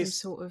doing I mean, some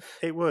sort of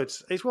it would.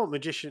 It's what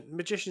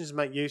magicians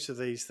make use of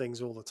these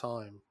things all the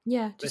time.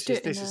 just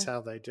This is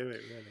how they do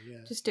it, really.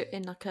 Yeah. just do it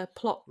in like a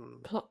plot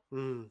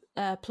Mm.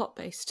 plot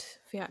based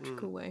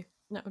theatrical way.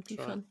 That would be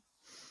That's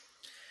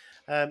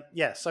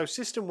fun. So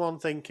System 1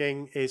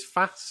 thinking is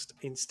fast,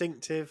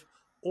 instinctive,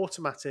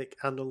 automatic,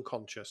 and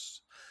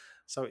unconscious.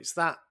 So it's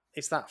that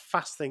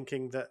fast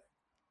thinking that,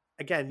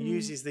 again,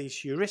 uses these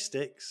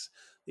heuristics,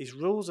 these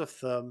rules of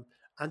thumb,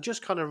 and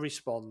just kind of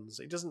responds.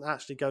 It doesn't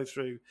actually go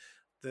through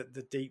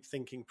the deep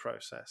thinking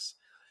process.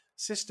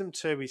 System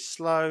 2 is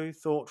slow,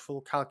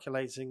 thoughtful,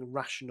 calculating,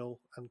 rational,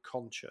 and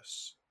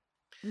conscious.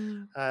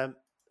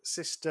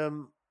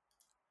 System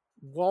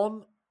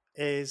 1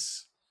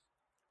 is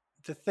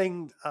the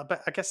thing,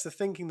 I guess, the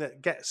thinking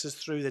that gets us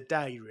through the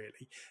day,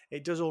 really.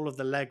 It does all of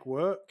the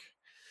legwork.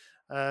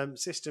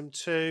 System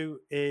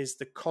 2 is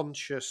the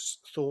conscious,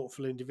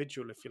 thoughtful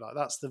individual, if you like.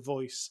 That's the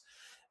voice.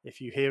 If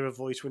you hear a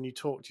voice when you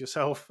talk to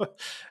yourself,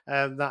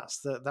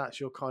 that's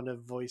your kind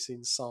of voice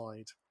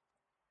inside.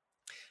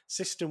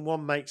 System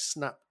 1 makes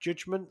snap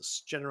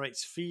judgments,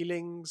 generates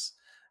feelings,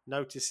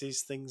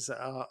 notices things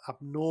that are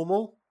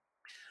abnormal.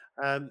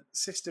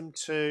 System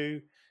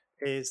 2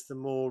 is the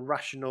more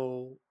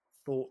rational,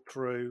 thought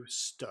through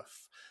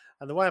stuff.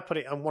 And the way I put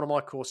it on one of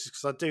my courses,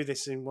 because I do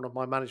this in one of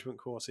my management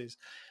courses,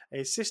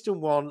 is System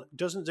 1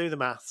 doesn't do the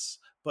maths,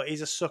 but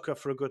is a sucker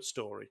for a good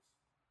story.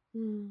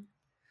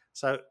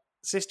 So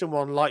System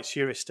 1 likes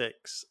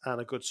heuristics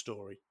and a good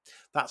story.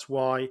 That's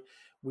why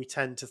we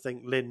tend to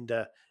think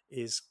Linda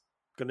is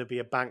going to be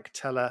a bank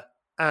teller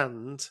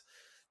and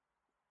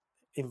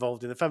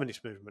involved in the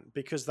feminist movement,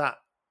 because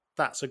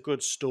that's a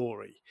good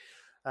story.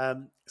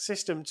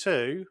 System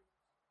 2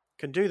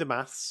 can do the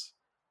maths,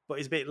 but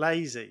is a bit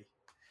lazy.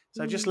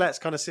 So just lets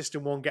kind of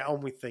System 1 get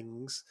on with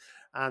things.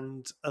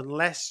 And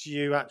unless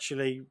you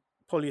actually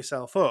pull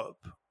yourself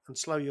up and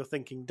slow your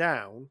thinking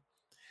down,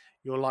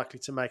 you're likely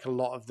to make a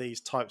lot of these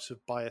types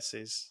of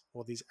biases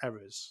or these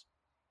errors,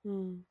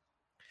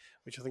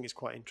 which I think is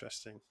quite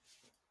interesting.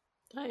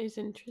 That is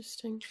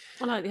interesting.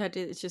 I like the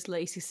idea that it's just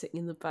lazy sitting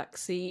in the back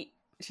seat.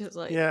 It's just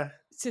like,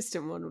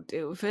 System 1 will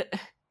deal with it.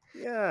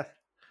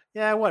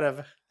 Yeah,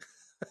 whatever.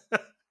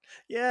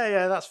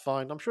 yeah, that's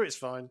fine. I'm sure it's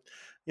fine.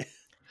 Yeah.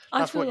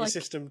 That's what your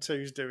System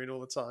 2's doing all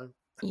the time.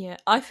 Yeah,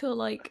 I feel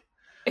like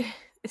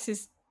this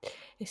is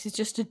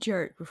just a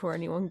joke before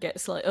anyone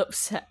gets like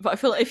upset. But I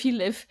feel like if you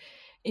live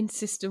in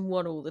System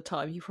 1 all the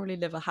time, you probably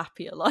live a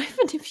happier life.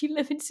 And if you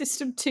live in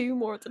System 2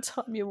 more of the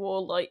time, you're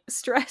more like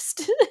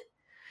stressed.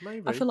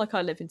 Maybe. I feel like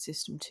I live in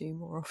System 2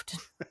 more often.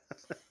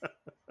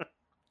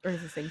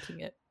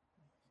 Overthinking it.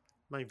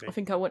 Maybe. I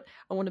think I want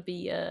to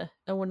be I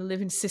want to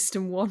live in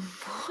System 1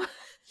 more.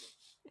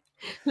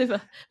 live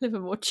a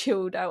more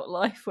chilled out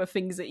life where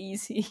things are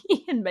easy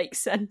and make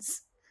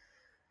sense.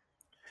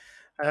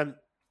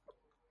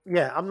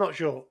 Yeah, I'm not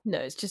sure. No,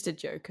 it's just a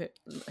joke. Like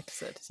I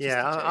said, it's just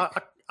a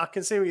joke. I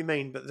can see what you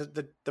mean, but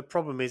the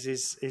problem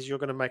is you're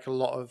going to make a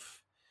lot of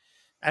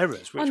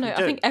errors. Which I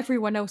think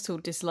everyone else will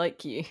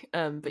dislike you,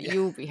 but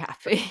you'll be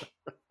happy.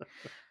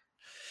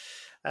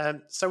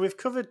 So we've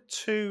covered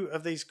 2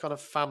 of these kind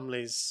of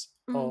families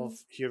of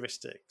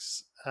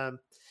heuristics.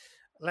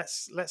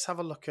 Let's have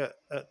a look at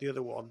the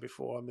other one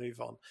before I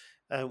move on,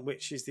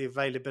 which is the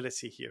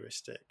availability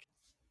heuristic.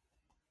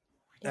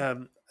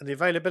 And the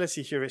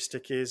availability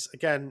heuristic is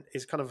kind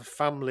of a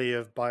family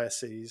of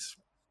biases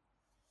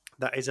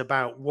that is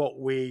about what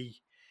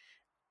we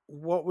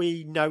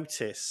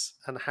notice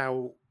and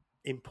how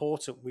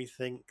important we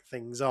think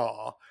things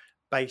are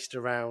based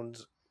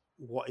around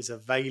what is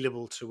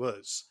available to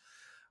us.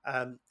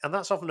 And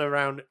that's often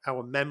around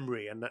our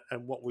memory and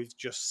what we've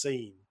just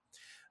seen.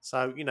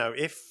 So,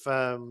 if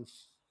the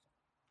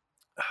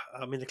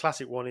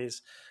classic one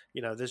is,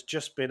 there's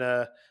just been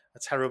a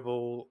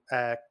terrible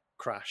air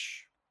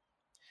crash,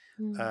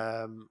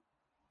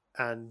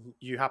 and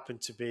you happen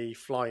to be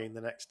flying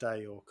the next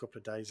day or a couple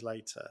of days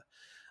later,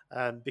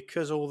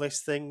 because all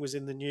this thing was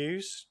in the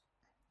news,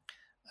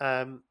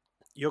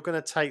 you're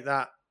going to take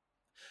that.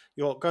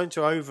 You're going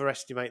to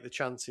overestimate the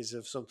chances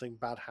of something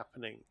bad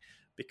happening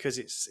because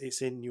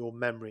it's in your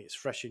memory, it's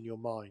fresh in your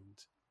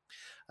mind.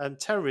 And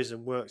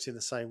terrorism works in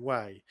the same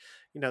way.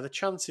 The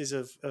chances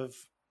of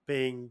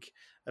being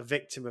a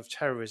victim of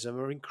terrorism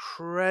are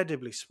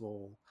incredibly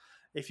small.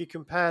 If you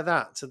compare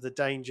that to the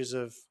dangers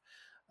of,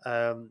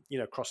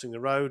 crossing the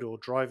road or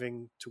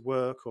driving to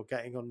work or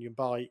getting on your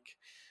bike,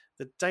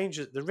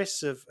 the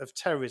risks of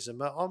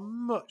terrorism are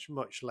much,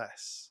 much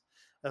less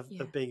of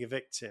being a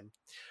victim.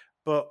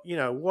 But,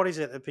 what is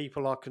it that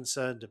people are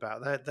concerned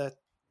about?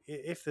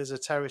 If there's a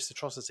terrorist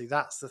atrocity,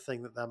 that's the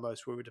thing that they're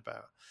most worried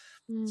about.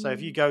 So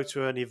if you go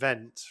to an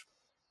event,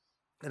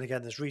 and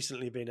again, there's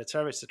recently been a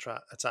terrorist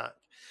attack,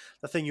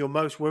 the thing you're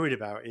most worried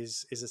about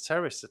is a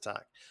terrorist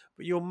attack.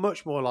 But you're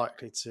much more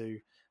likely to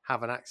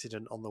have an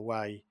accident on the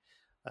way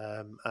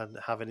and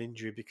have an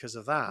injury because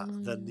of that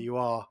than you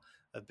are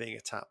of being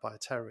attacked by a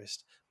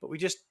terrorist. But we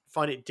just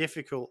find it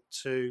difficult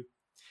to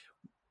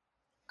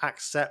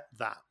accept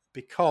that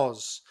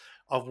because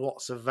of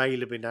what's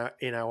available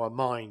in our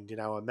mind, in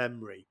our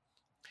memory.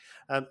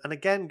 And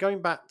again,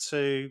 going back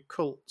to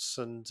cults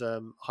and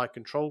high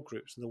control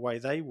groups and the way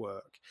they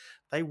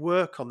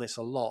work on this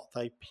a lot.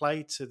 They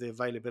play to the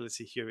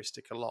availability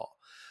heuristic a lot.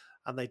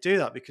 And they do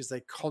that because they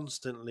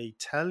constantly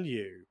tell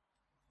you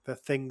the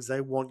things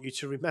they want you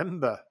to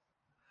remember.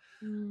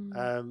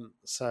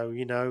 So,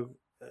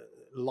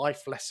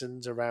 life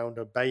lessons around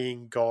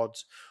obeying God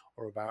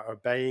or about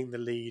obeying the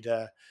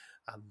leader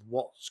and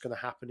what's going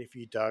to happen if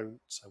you don't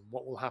and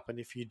what will happen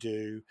if you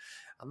do.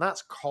 And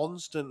that's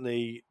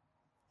constantly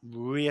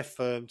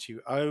reaffirmed to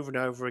you over and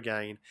over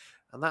again.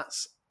 And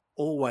that's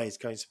always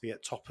going to be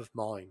at top of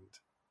mind.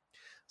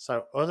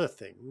 So other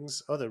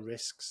things, other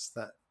risks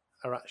that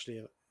are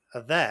actually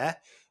are there,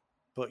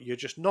 but you're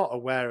just not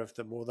aware of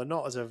them or they're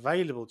not as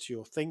available to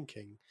your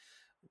thinking,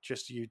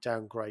 just you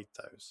downgrade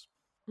those.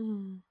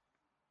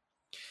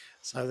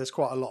 So there's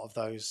quite a lot of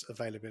those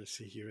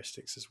availability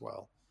heuristics as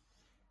well.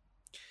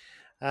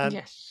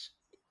 Yes.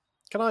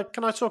 Can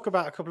I talk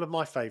about a couple of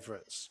my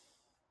favourites?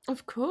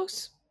 Of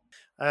course.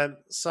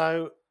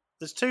 So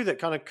there's two that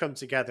kind of come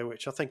together,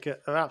 which I think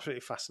are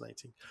absolutely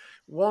fascinating.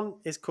 One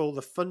is called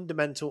the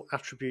fundamental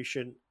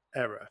attribution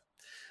error.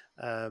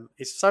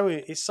 It's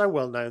so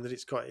well known that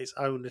it's got its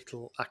own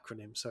little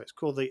acronym. So it's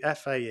called the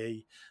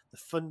FAE, the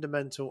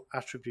fundamental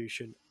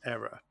attribution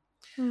error.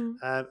 And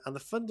the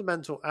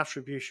fundamental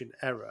attribution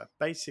error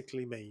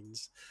basically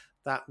means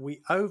that we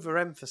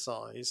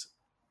overemphasize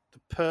the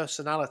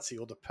personality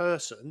or the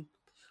person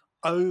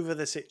over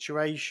the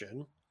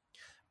situation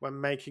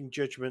when making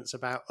judgments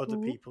about other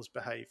people's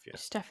behaviour.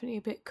 It's definitely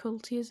a bit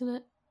culty, isn't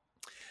it?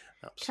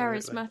 Absolutely.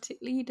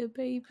 Charismatic leader,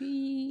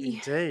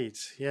 baby. Indeed,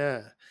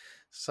 yeah.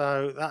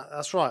 So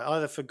that's right,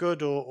 either for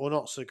good or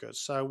not so good.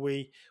 So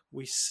we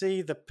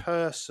see the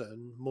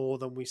person more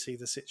than we see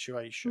the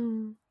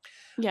situation.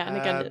 Yeah, and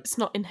again, it's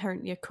not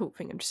inherently a cult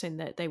thing. I'm just saying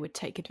that they would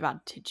take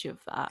advantage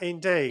of that.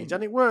 Indeed,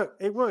 and it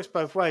works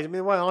both ways. I mean,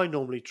 the way I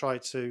normally try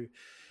to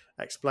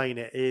explain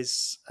it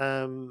is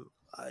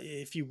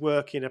if you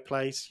work in a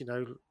place,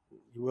 you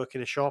work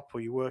in a shop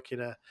or you work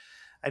in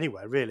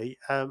anywhere really,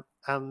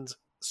 and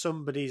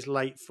somebody's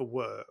late for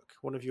work,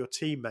 one of your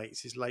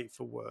teammates is late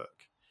for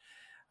work.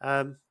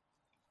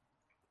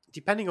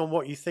 Depending on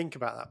what you think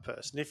about that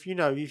person, if you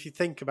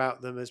think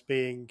about them as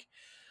being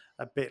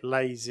a bit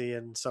lazy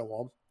and so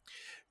on,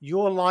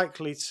 you're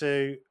likely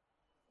to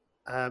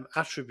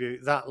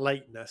attribute that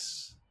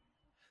lateness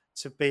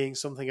to being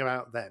something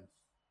about them.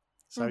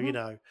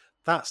 So,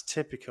 that's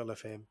typical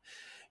of him.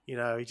 He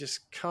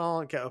just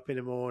can't get up in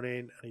the morning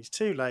and he's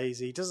too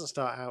lazy. He doesn't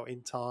start out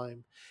in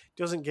time,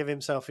 doesn't give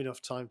himself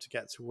enough time to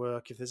get to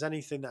work. If there's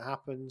anything that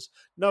happens,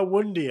 no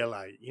wonder you're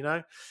late,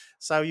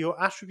 So you're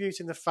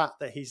attributing the fact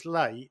that he's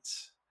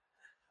late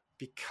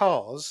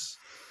because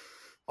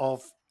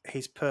of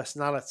his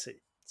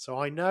personality. So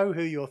I know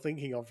who you're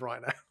thinking of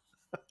right now.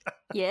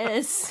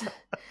 Yes.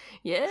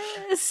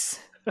 Yes.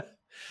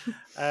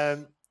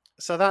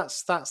 So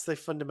that's the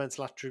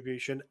fundamental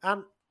attribution.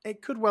 And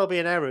it could well be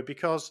an error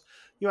because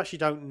you actually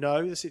don't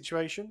know the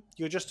situation.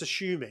 You're just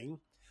assuming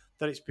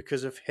that it's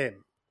because of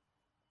him.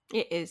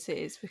 It is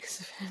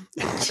because of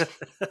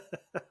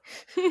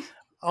him.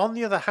 On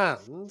the other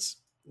hand,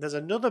 there's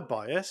another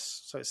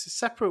bias. So it's a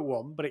separate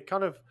one, but it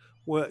kind of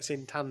works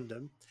in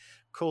tandem,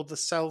 called the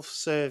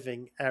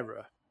self-serving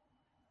error.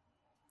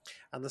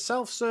 And the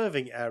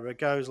self-serving error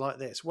goes like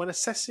this. When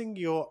assessing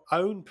your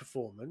own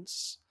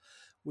performance,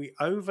 we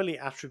overly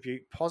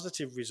attribute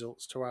positive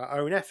results to our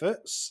own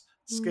efforts,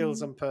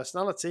 skills and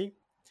personality,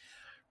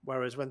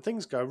 whereas when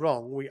things go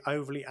wrong, we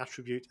overly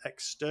attribute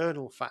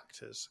external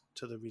factors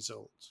to the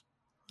result.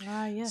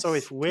 Yes. So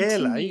if we're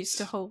late,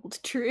 to hold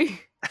true.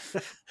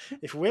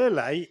 If we're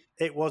late,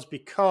 it was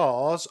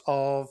because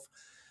of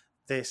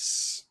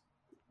this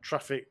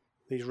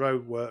these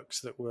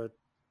roadworks that were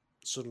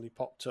suddenly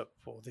popped up,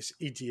 or this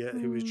idiot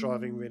who was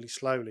driving really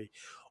slowly,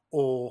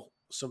 or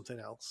something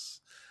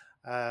else.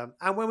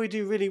 And when we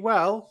do really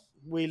well,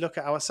 we look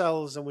at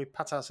ourselves and we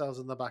pat ourselves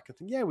on the back and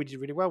think, yeah, we did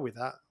really well with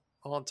that.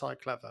 Aren't I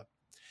clever?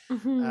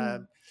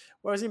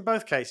 Whereas in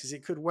both cases,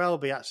 it could well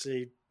be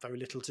actually very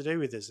little to do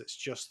with us. It's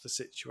just the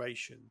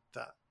situation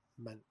that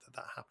meant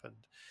that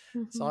happened.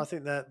 So I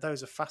think that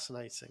those are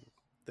fascinating.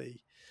 The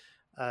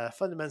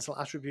fundamental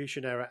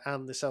attribution error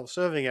and the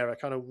self-serving error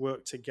kind of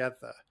work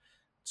together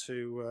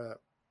to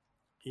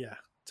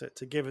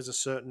give us a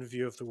certain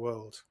view of the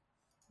world.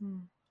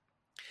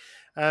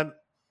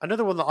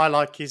 Another one that I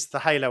like is the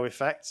halo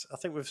effect. I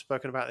think we've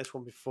spoken about this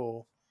one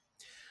before.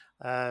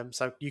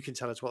 So you can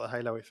tell us what the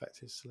halo effect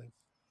is, Celine.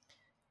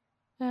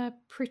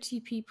 Pretty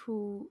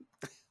people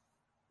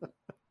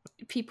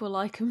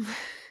like them.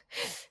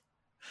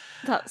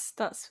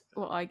 That's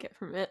what I get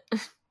from it.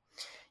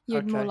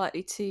 You're more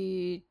likely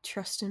to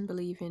trust and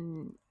believe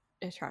in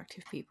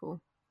attractive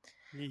people,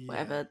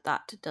 whatever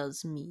that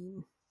does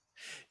mean.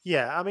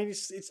 Yeah, I mean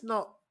it's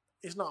not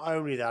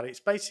only that. It's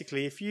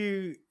basically if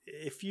you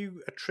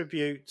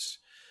attribute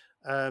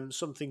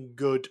something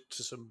good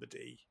to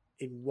somebody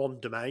in one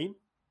domain,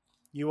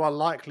 you are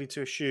likely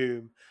to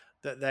assume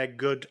that they're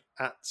good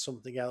at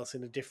something else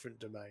in a different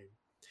domain.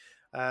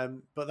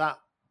 But that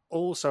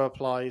also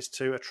applies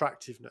to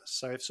attractiveness.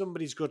 So if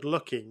somebody's good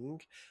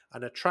looking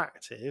and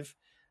attractive,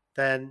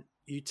 then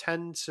you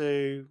tend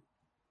to,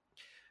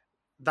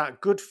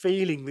 that good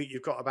feeling that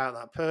you've got about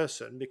that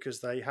person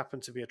because they happen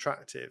to be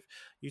attractive,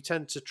 you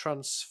tend to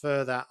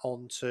transfer that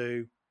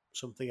onto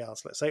something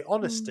else. Let's say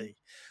honesty.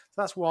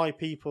 So that's why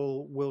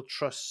people will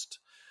trust,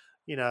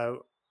 a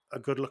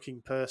good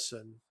looking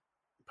person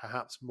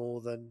perhaps more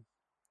than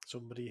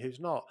somebody who's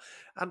not.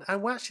 And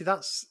actually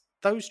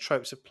those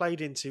tropes are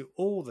played into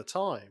all the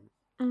time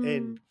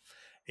in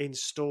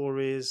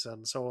stories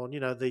and so on.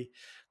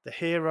 The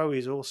hero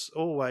is also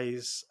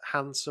always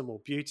handsome or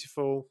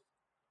beautiful.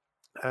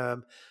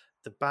 The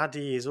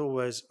baddie is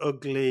always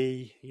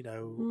ugly,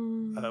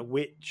 a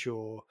witch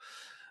or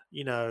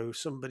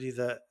somebody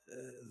that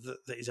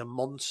is a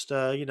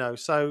monster.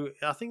 So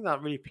I think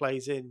that really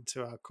plays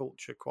into our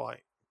culture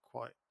quite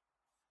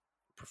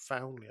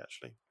profoundly,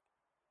 actually.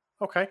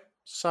 Okay,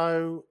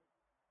 so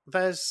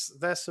there's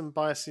some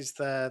biases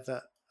there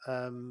that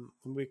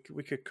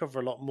we could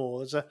cover a lot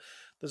more.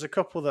 There's a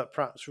couple that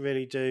perhaps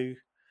really do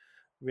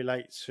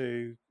relate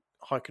to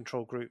high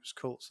control groups,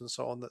 cults, and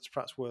so on. That's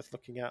perhaps worth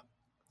looking at.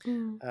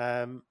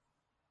 And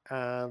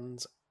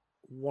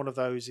one of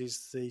those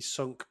is the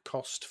sunk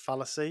cost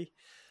fallacy,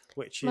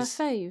 which my is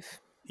fave.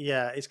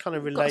 Yeah, it's kind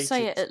of Got related. to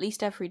say it at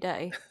least every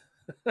day.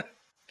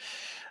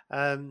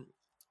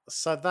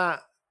 So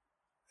that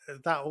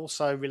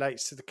also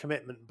relates to the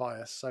commitment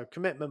bias. So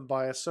commitment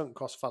bias, sunk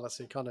cost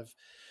fallacy, kind of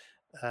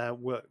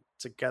work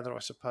together, I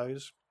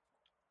suppose.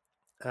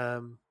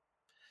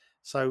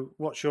 So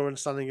what's your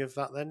understanding of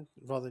that then,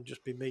 rather than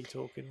just be me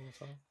talking all the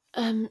time?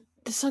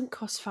 The sunk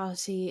cost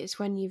fallacy is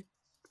when you've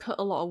put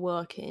a lot of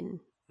work in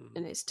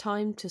and it's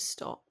time to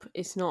stop.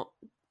 It's not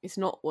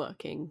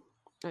working.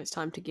 It's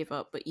time to give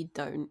up, but you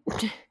don't.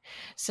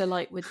 So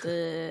like with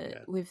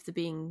the with the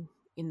being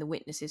in the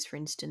witnesses, for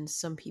instance,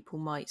 some people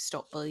might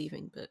stop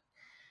believing but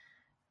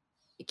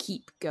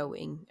keep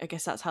going. I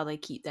guess that's how they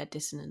keep their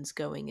dissonance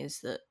going,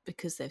 is that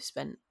because they've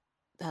spent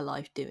their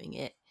life doing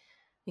it,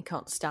 they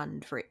can't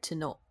stand for it to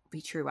not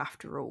be true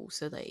after all,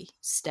 so they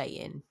stay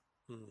in.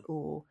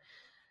 Or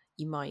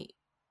you might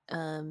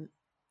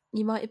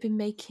have been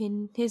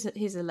making, here's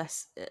a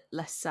less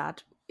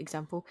sad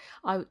example.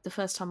 The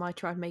first time I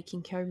tried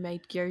making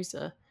homemade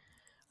gyoza,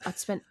 I'd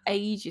spent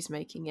ages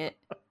making it,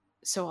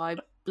 so I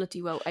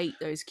bloody well ate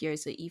those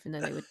gyoza even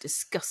though they were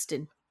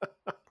disgusting.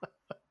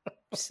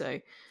 So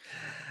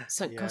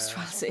sunk cost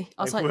fallacy.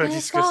 I was like, they're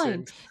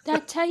fine,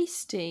 they're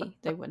tasty.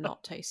 They were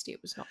not tasty.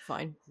 It was not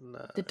fine.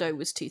 No. The dough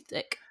was too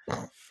thick.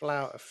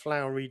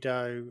 Floury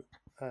dough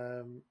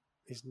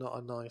is not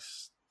a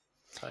nice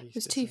taste. It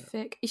was too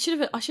thick.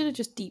 I should have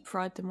just deep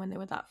fried them when they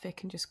were that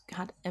thick and just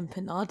had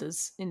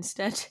empanadas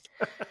instead.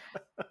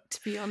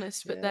 To be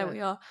honest, but there we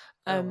are.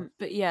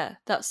 But yeah,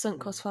 that's sunk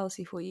cost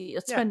fallacy for you.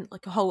 I spent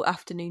like a whole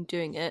afternoon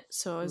doing it,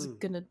 so I was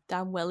gonna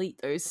damn well eat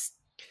those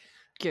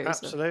gyoza.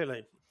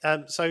 Absolutely.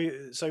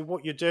 So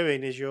what you're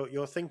doing is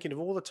you're thinking of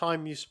all the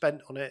time you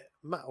spent on it,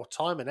 or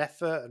time and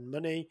effort and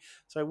money.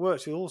 So it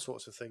works with all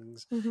sorts of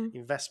things,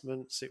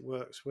 investments. It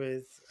works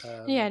with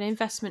an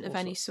investment of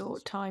any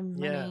sort, time,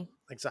 money. Yeah,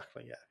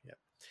 exactly. Yeah.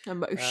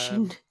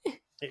 Emotion.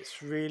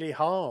 It's really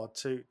hard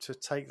to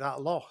take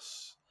that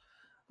loss.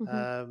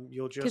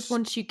 You'll just, because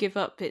once you give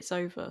up, it's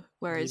over.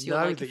 Whereas you're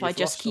like, if I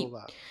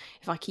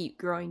keep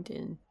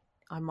grinding,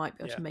 I might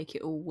be able to make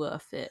it all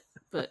worth it.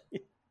 But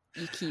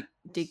you keep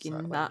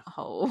digging that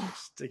hole.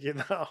 Digging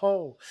that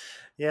hole.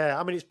 Yeah,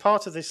 I mean, it's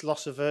part of this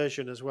loss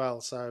aversion as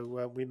well.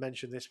 So we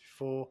mentioned this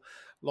before.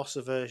 Loss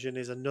aversion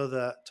is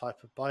another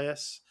type of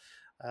bias.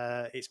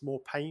 It's more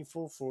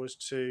painful for us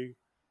to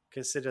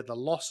consider the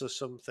loss of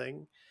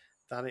something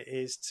than it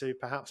is to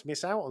perhaps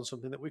miss out on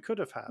something that we could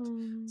have had.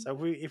 So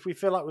if we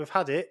feel like we've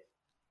had it,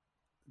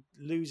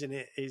 losing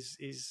it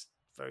is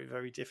very,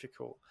 very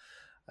difficult.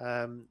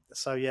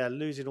 So yeah,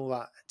 losing all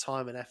that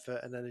time and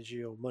effort and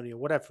energy or money or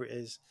whatever it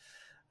is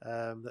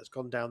that's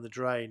gone down the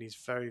drain is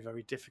very,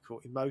 very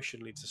difficult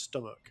emotionally to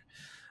stomach.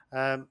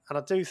 And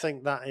I do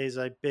think that is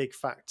a big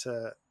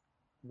factor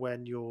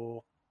when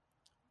you're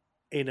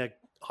in a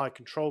high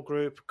control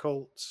group,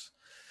 cult,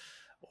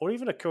 or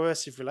even a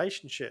coercive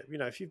relationship.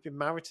 If you've been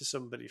married to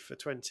somebody for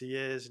 20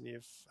 years and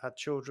you've had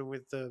children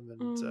with them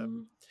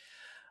and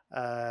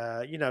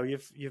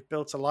you've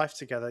built a life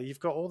together, you've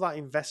got all that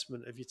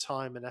investment of your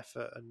time and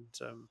effort and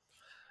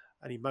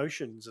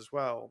emotions as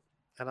well.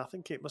 And I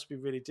think it must be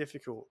really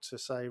difficult to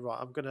say, right,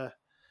 I'm gonna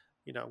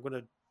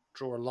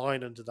draw a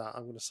line under that.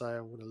 I'm gonna say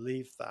I'm gonna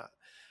leave that,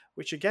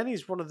 which again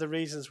is one of the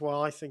reasons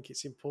why I think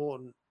it's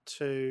important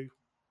to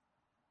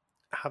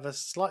have a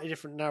slightly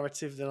different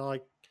narrative than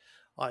I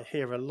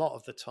hear a lot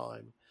of the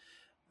time,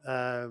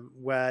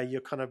 where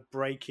you're kind of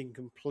breaking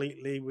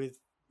completely with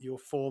your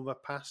former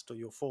past or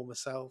your former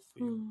self,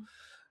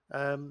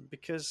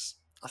 because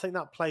I think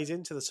that plays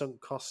into the sunk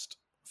cost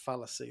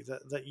fallacy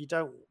that you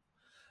don't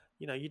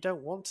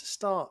want to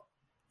start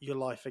your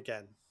life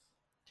again,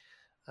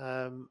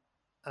 and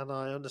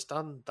I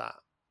understand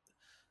that,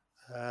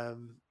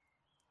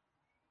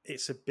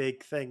 it's a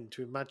big thing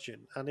to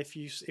imagine. And if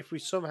we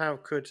somehow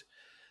could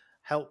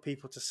help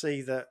people to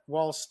see that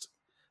whilst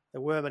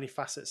there were many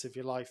facets of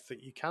your life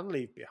that you can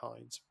leave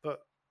behind,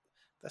 but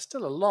there's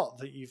still a lot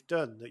that you've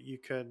done that you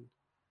can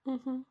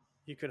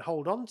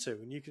hold on to,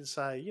 and you can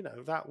say, you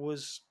know, that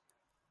was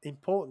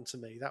important to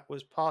me. That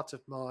was part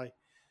of my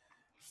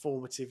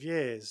formative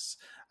years.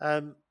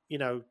 You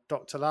know,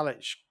 Dr.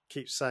 Lalich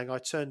keeps saying, I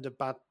turned a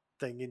bad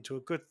thing into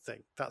a good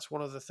thing. That's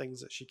one of the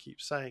things that she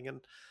keeps saying.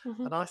 And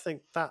I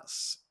think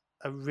that's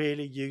a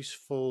really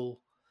useful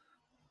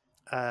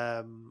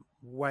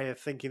way of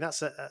thinking.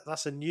 That's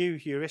a new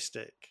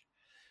heuristic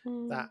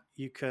that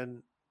you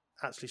can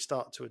actually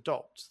start to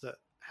adopt that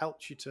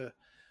helps you to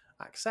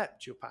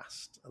accept your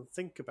past and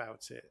think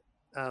about it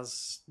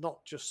as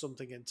not just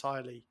something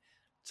entirely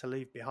to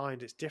leave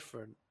behind. It's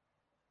different.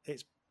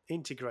 It's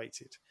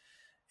integrated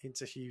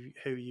into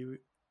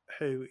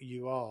who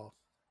you are.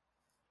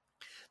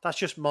 That's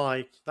just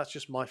my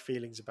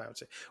feelings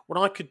about it.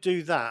 When I could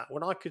do that,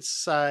 when I could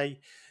say,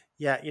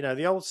 yeah, you know,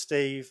 the old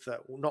Steve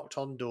that knocked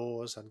on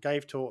doors and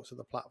gave talks on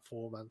the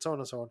platform and so on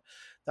and so on,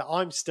 that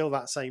I'm still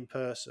that same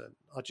person.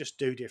 I just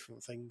do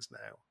different things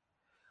now.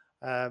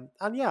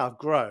 And yeah, I've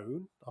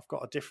grown. I've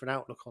got a different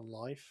outlook on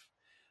life.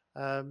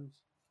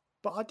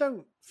 But I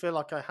don't feel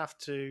like I have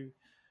to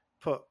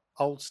put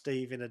old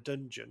Steve in a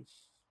dungeon.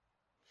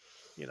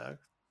 You know,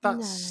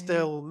 that's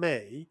still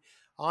me.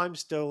 I'm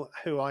still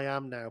who I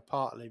am now,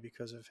 partly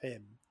because of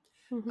him.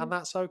 And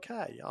that's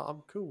okay.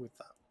 I'm cool with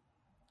that.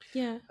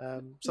 Yeah.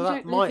 So we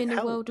that don't might live in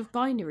help. a world of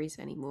binaries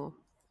anymore.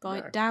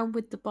 No. Down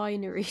with the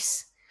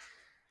binaries.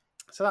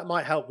 So that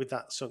might help with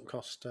that sunk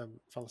cost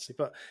fallacy.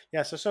 But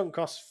yeah, so sunk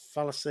cost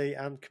fallacy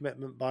and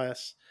commitment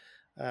bias,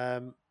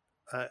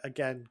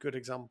 again, good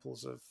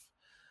examples of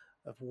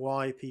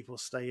why people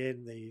stay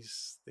in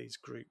these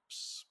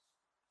groups.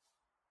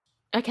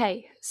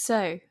 Okay,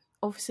 so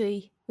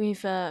obviously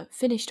we've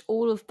finished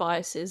all of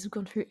biases. We've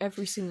gone through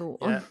every single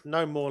one. Yeah,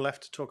 no more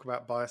left to talk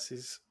about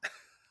biases.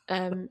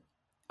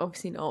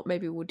 Obviously not.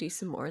 Maybe we'll do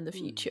some more in the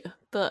future.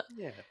 But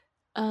yeah.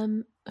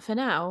 For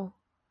now,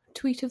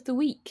 tweet of the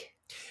week.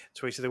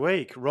 Tweet of the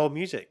week. Roll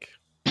music.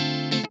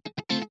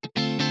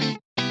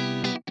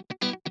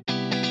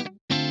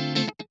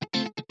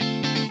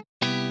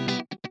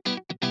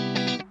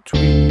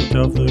 Tweet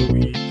of the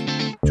week.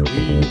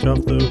 Tweet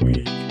of the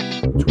week.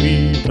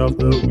 Tweet of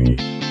the week.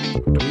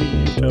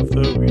 Tweet of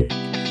the week.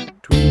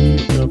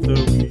 Tweet of the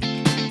week.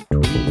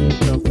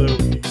 Tweet of the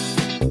week.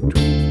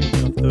 Tweet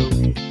of the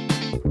week.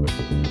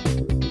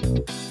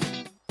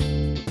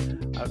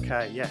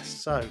 Okay, yes.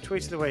 So,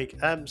 tweet of the week.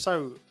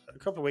 So a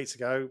couple of weeks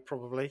ago,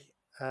 probably.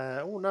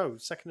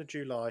 2nd of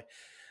July.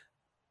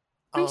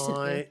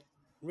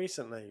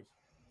 Recently.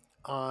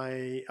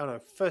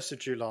 1st of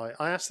July.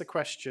 I asked the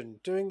question,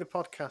 doing the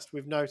podcast,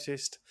 we've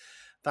noticed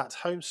that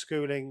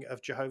homeschooling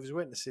of Jehovah's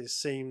Witnesses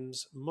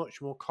seems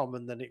much more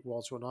common than it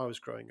was when I was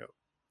growing up.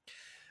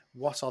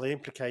 What are the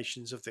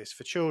implications of this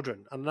for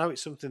children? And I know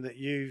it's something that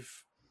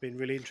you've been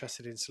really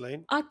interested in,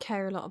 Celine. I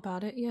care a lot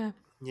about it, yeah.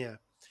 Yeah.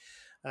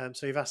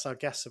 So you've asked our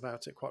guests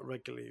about it quite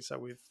regularly. So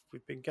we've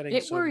been getting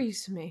It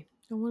worries me.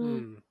 I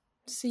want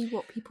to see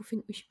what people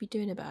think we should be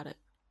doing about it.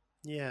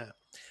 Yeah.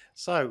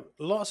 So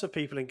lots of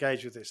people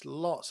engage with this.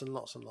 Lots and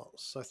lots and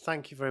lots. So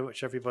thank you very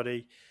much,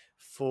 everybody,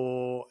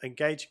 for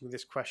engaging with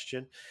this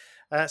question.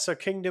 So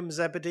Kingdom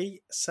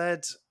Zebedee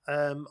said,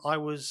 I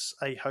was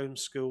a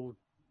homeschool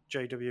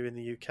JW in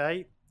the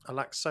UK. I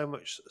lacked so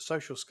much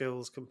social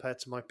skills compared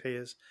to my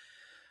peers.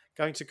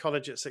 Going to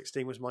college at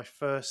 16 was my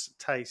first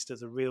taste of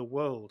the real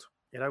world.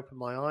 It opened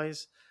my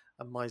eyes,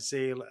 and my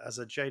zeal as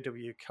a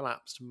JW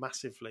collapsed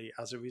massively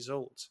as a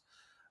result,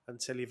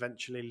 until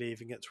eventually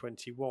leaving at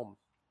 21.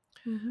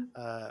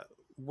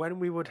 When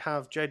we would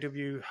have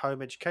JW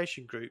home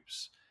education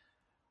groups,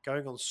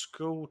 going on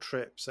school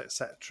trips,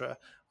 etc.,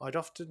 I'd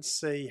often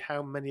see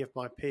how many of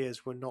my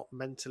peers were not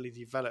mentally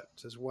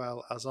developed as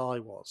well as I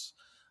was.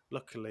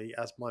 Luckily,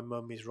 as my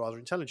mum is rather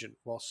intelligent,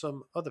 while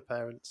some other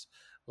parents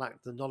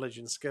lacked the knowledge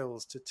and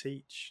skills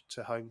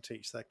to home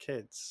teach their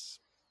kids.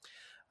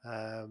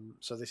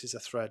 So this is a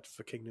thread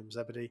for Kingdom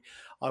Zebedee.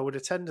 I would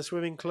attend a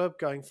swimming club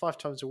going 5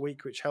 times a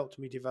week, which helped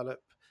me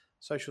develop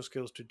social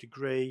skills to a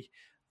degree,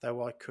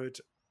 though I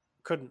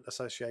couldn't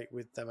associate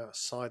with them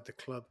outside the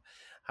club.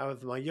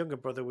 However, my younger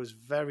brother was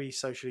very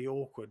socially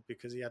awkward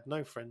because he had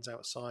no friends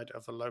outside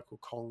of the local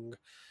Kong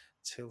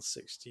till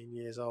 16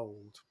 years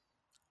old.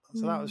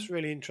 So that was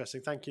really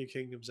interesting. Thank you,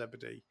 Kingdom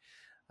Zebedee.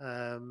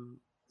 So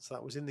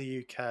that was in the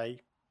UK.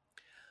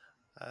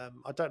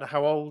 I don't know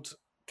how old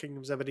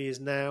Kingdom Zebedee is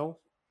now.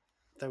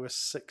 They were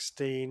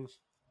 16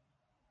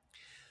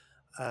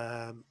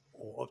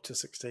 or up to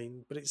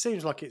 16, but it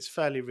seems like it's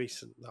fairly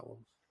recent, that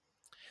one.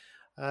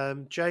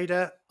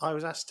 Jada, I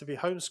was asked to be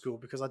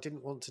homeschooled because I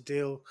didn't want to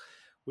deal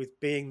with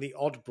being the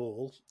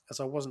oddball, as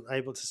I wasn't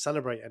able to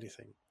celebrate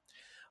anything.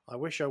 I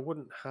wish I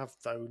wouldn't have,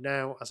 though.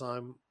 Now, as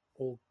I'm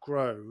all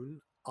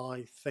grown,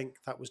 I think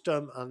that was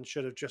dumb and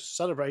should have just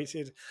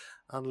celebrated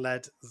and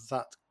led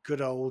that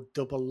good old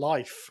double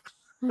life.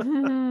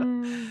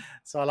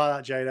 So I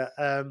like that,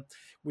 Jada.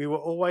 We were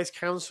always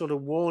counselled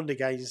and warned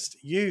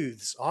against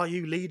youths. Are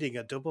you leading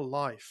a double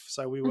life?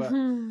 So we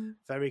were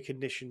very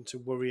conditioned to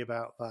worry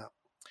about that.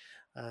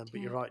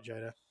 But you're right,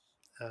 Jada.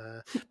 But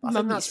I think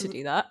Mum that's used to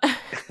do that.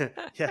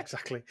 yeah,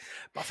 exactly.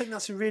 But I think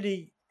it's a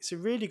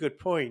really good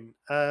point.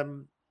 I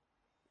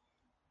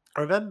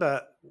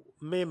remember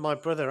me and my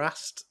brother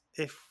asked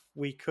if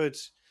we could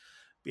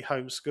be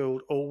homeschooled,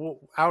 or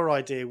our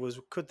idea was,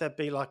 could there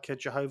be like a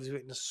Jehovah's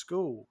Witness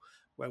school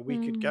where we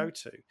could go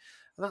to?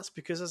 And that's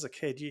because as a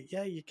kid,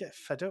 you get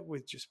fed up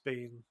with just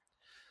being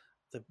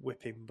the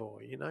whipping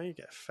boy. You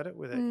get fed up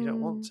with it. You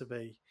don't want to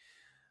be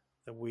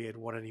the weird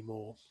one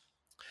anymore.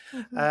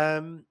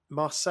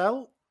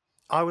 Marcel,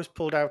 I was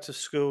pulled out of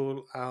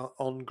school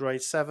on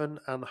grade 7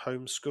 and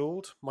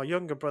homeschooled. My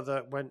younger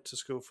brother went to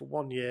school for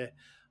 1 year.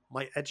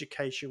 My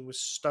education was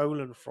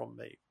stolen from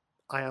me.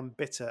 I am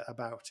bitter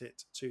about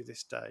it to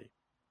this day.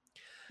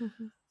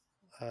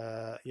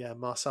 Yeah,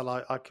 Marcel,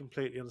 I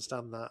completely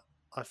understand that.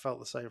 I felt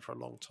the same for a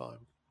long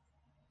time.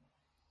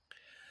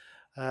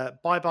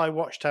 Bye Bye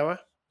Watchtower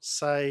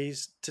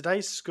says,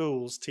 today's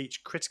schools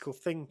teach critical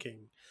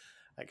thinking,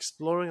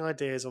 exploring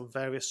ideas on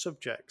various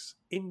subjects,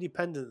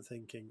 independent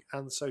thinking,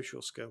 and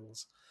social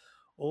skills.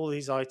 All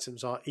these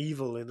items are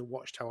evil in the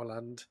Watchtower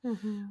land,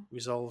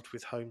 resolved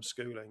with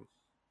homeschooling.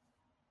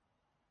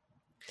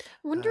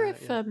 I wonder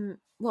if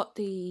what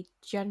the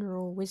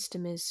general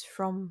wisdom is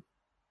from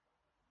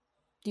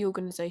the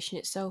organisation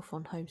itself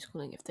on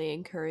homeschooling, if they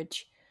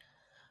encourage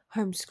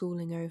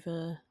homeschooling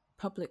over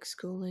public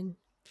schooling.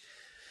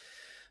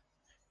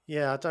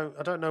 Yeah, I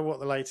don't know what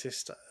the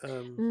latest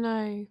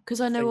no,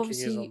 because I know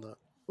obviously on that.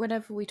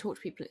 Whenever we talk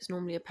to people, it's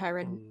normally a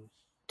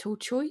parental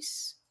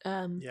choice.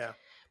 Yeah,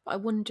 but I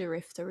wonder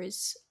if there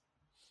is,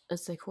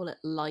 as they call it,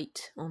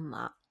 light on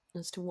that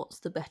as to what's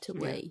the better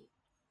way.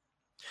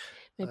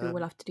 Maybe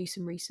we'll have to do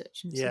some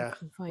research and see if we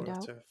can find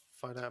out. To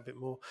find out a bit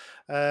more.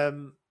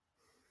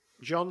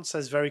 John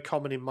says, very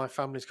common in my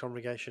family's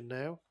congregation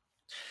now.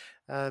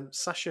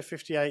 Sasha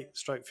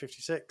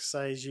 58/56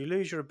 says, you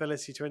lose your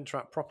ability to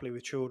interact properly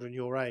with children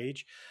your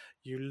age.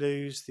 You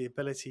lose the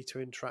ability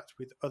to interact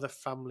with other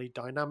family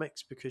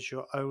dynamics because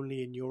you're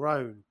only in your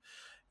own.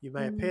 You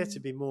may appear to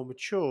be more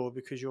mature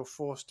because you're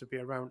forced to be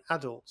around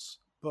adults,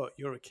 but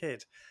you're a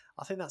kid.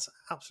 I think that's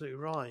absolutely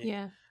right.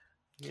 Yeah.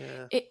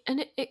 Yeah.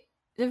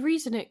 The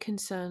reason it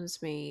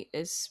concerns me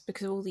is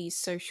because of all these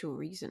social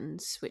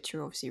reasons, which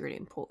are obviously really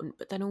important,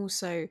 but then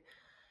also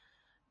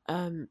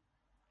the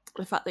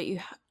fact that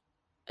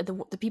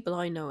the people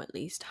I know at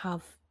least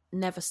have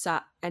never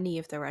sat any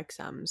of their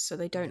exams, so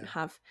they don't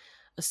have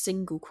a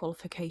single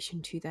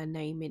qualification to their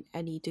name in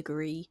any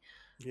degree,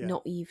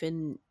 not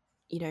even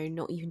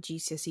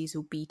GCSEs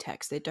or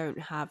BTECs. They don't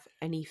have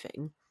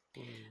anything.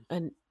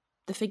 And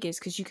the thing is,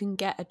 because you can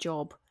get a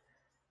job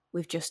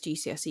with just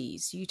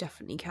GCSEs, you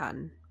definitely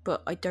can,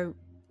 but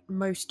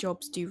most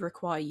jobs do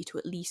require you to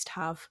at least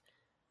have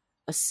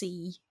a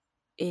C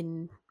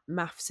in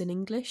maths and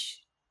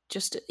English,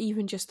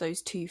 even just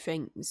those two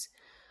things.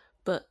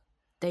 But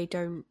they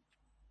don't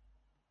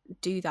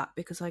do that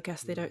because I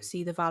guess they don't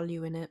see the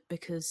value in it,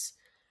 because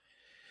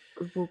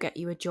we'll get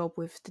you a job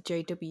with the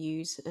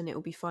JWs and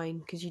it'll be fine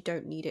because you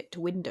don't need it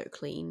to window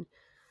clean.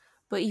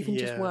 But even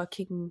just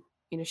working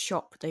in a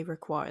shop, they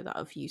require that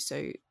of you.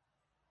 So,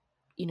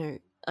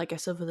 I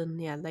guess other than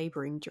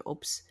labouring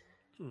jobs,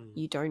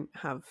 you don't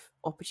have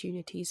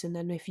opportunities. And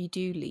then if you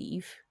do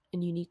leave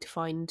and you need to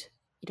find,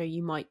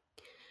 you might,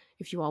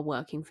 if you are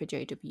working for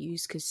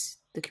JWs, because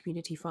the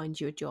community finds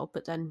you a job,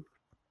 but then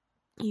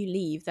you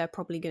leave, they're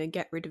probably going to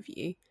get rid of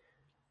you,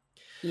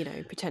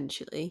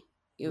 potentially,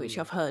 which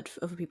I've heard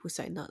other people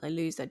saying that they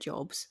lose their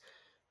jobs.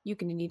 You're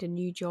going to need a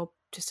new job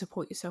to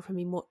support yourself. I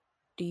mean, what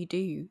do?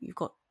 You've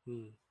got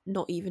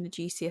not even a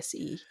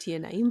GCSE to your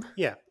name.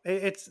 Yeah,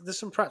 there's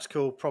some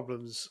practical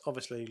problems,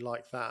 obviously,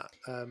 like that.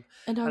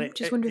 And I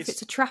just wonder if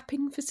it's a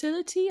trapping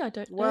facility. I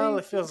don't know. Well,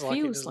 it feels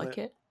like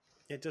it.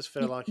 It does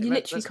feel like it. You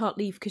literally can't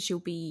leave because you'll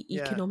be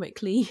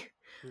economically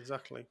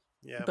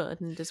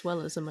burdened as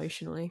well as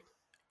emotionally.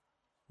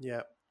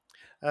 Yeah.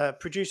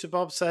 Producer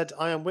Bob said,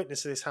 I am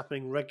witness to this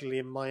happening regularly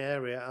in my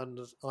area, and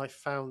I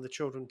found the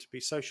children to be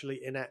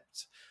socially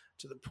inept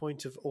to the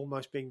point of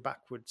almost being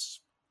backwards.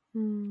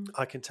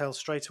 I can tell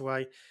straight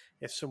away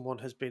if someone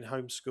has been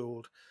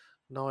homeschooled,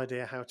 no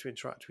idea how to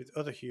interact with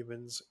other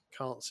humans,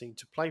 can't seem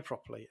to play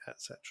properly,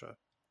 etc.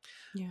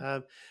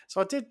 So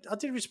I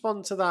did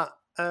respond to that.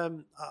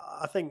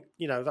 I think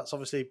that's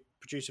obviously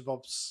Producer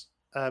Bob's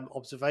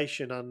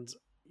observation, and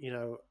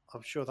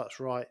I'm sure that's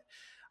right.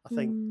 I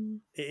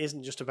think it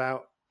isn't just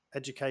about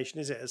education,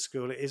 is it, at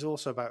school? It is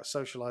also about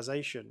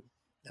socialisation.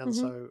 And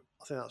so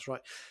I think that's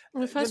right.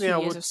 Well, the first few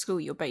years of school,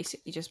 you're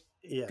basically just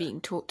being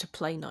taught to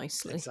play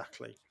nicely.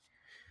 Exactly.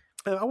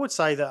 I would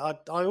say that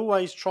I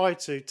always try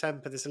to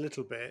temper this a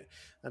little bit.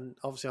 And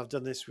obviously I've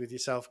done this with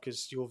yourself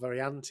because you're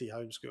very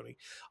anti-homeschooling.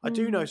 I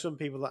do know some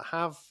people that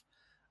have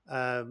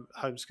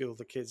homeschooled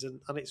the kids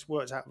and it's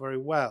worked out very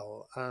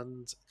well.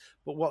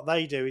 But what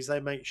they do is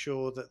they make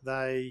sure that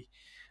they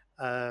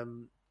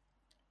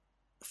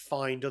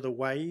find other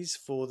ways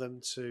for them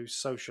to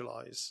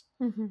socialise.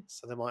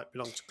 So they might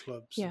belong to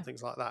clubs and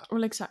things like that.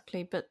 Well,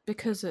 exactly. But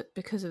because of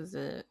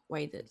the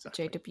way that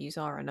JWs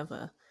are and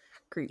other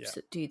groups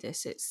that do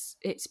this, it's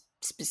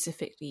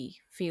specifically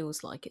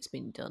feels like it's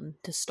been done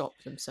to stop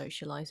them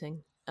socialising.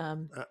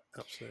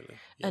 Absolutely.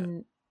 Yeah.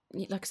 And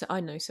like I said,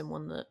 I know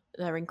someone that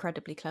they're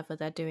incredibly clever.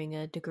 They're doing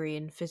a degree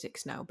in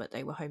physics now, but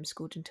they were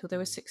homeschooled until they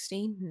were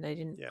 16 and they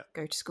didn't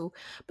go to school.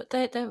 But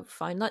they're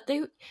fine. Like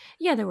they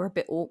were a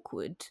bit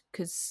awkward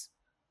because,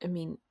 I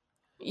mean,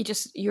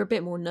 you're a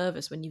bit more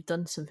nervous when you've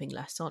done something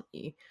less, aren't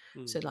you?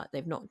 So like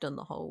they've not done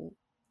the whole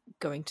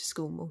going to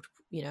school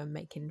multiple,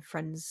 making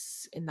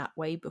friends in that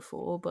way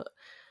before. But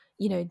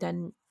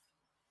then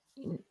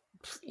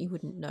you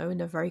wouldn't know, and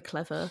they're very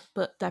clever.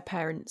 But their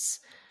parents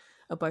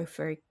are both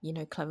very,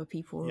 clever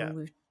people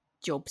with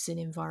jobs in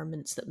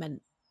environments that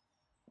meant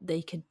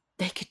they could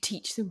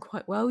teach them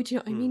quite well. Do you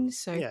know what I mean?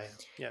 So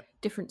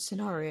different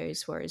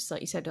scenarios. Whereas,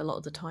 like you said, a lot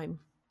of the time,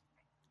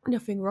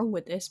 nothing wrong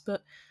with this,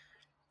 but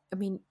I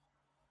mean,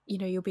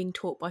 you're being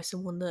taught by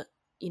someone that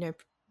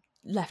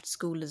left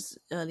school as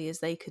early as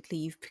they could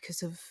leave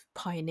because of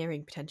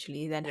pioneering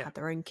potentially. Then had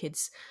their own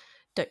kids.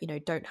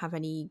 Don't have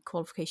any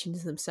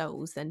qualifications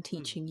themselves, then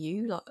teaching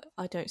you, like,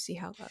 I don't see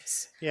how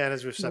that's and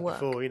as we've said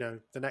before,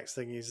 the next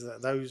thing is that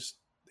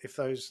if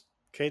those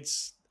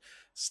kids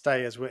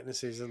stay as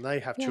witnesses and they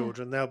have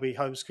children, they'll be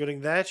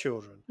homeschooling their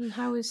children. And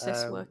how is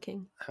this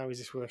working?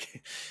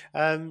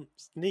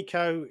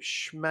 Nico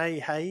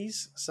Schmay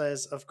Hayes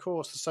says, of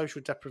course, the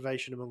social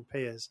deprivation among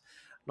peers,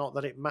 not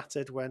that it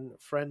mattered when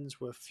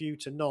friends were few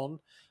to none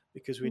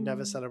because we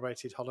never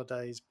celebrated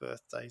holidays,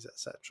 birthdays,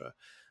 etc.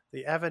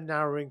 The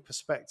ever-narrowing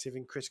perspective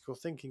in critical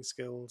thinking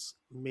skills,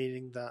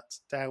 meaning that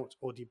doubt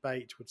or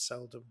debate would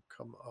seldom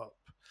come up.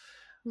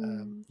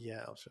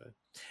 Absolutely.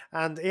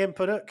 And Ian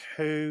Puddock,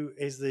 who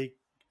is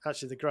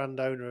actually the grand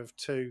owner of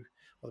the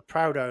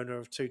proud owner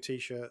of two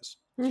T-shirts,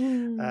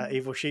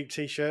 Evil Sheep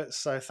T-shirts.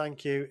 So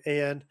thank you,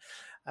 Ian.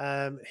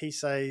 He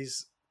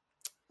says,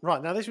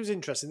 right, now this was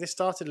interesting. This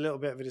started a little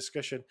bit of a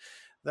discussion.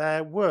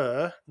 There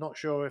were, not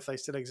sure if they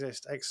still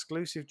exist,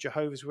 exclusive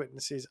Jehovah's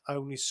Witnesses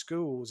only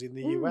schools in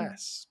the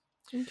US.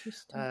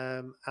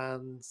 Interesting.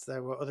 And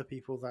there were other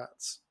people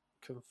that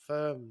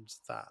confirmed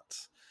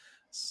that.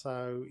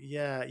 So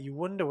you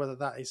wonder whether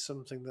that is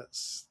something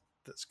that's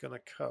going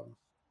to come.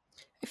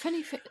 If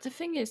anything, the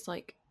thing is,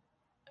 like,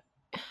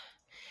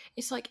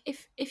 it's like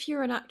if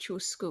you're an actual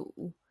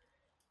school,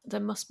 there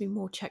must be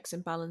more checks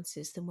and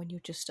balances than when you're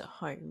just at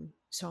home.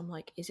 So I'm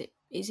like, is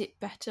it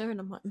better?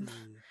 And I'm like, do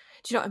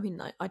you know what I mean?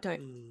 Like, I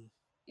don't.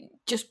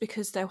 Just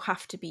because they'll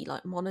have to be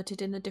like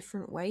monitored in a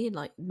different way, and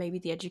like maybe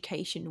the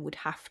education would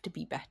have to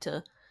be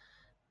better,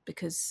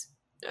 because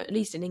at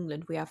least in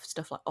England we have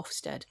stuff like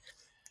Ofsted,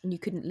 and you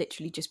couldn't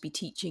literally just be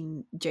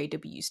teaching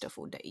JW stuff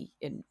all day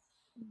and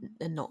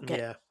not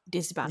get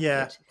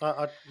disbanded.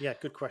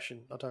 Good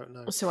question. I don't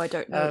know. So I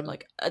don't know.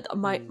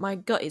 My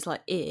gut is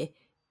like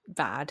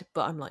bad,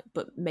 but I'm like,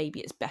 but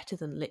maybe it's better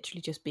than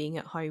literally just being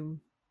at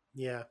home.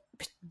 Yeah,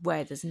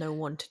 where there's no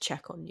one to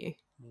check on you.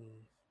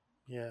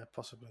 Yeah,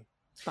 possibly.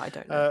 But I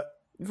don't know.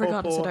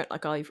 Regardless, I don't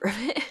like either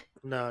of it.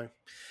 No.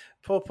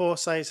 Paw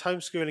says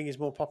homeschooling is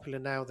more popular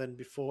now than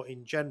before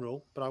in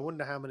general, but I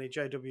wonder how many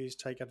JWs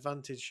take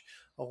advantage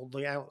of all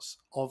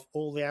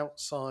the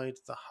outside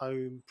the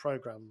home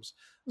programs,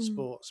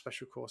 sports,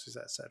 special courses,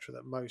 etc.,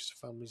 that most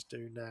families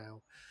do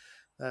now.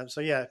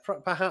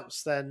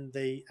 Perhaps then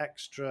the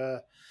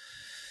extra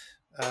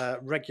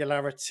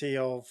regularity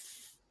of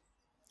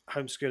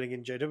homeschooling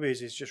in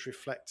JWs is just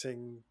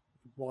reflecting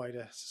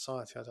wider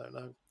society. I don't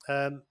know.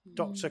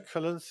 Dr.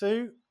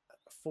 Kalanthu,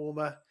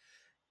 former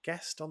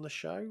guest on the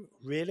show,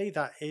 really,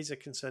 that is a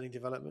concerning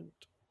development,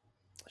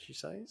 she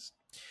says.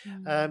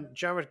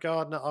 Jared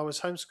Gardner, I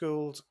was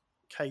homeschooled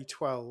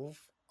K-12.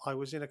 I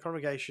was in a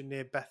congregation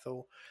near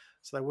Bethel,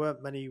 so there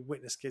weren't many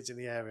witness kids in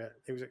the area.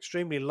 It was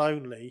extremely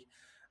lonely,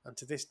 and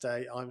to this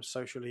day I'm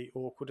socially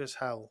awkward as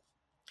hell.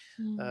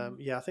 I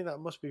think that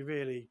must be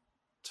really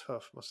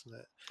tough, mustn't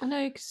it? I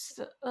know, because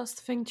that's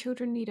the thing.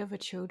 Children need other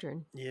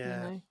children.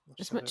 Yeah.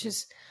 As much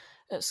as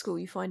at school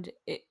you find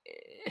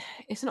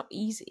it's not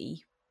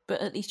easy, but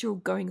at least you're all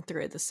going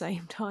through it at the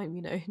same time,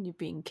 and you're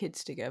being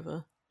kids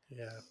together.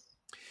 Yeah.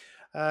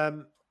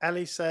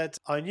 Ellie said,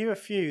 I knew a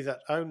few that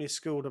only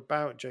schooled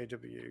about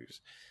JWs.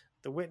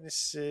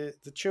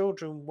 The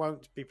children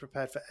won't be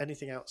prepared for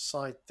anything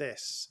outside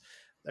this.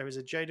 There is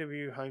a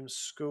JW home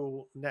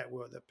school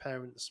network that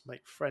parents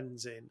make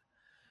friends in.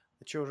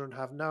 The children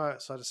have no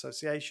outside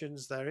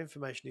associations. Their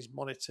information is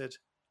monitored.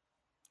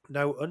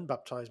 No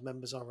unbaptized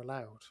members are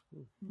allowed.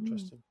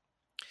 Interesting.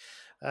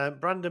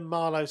 Brandon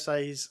Marlowe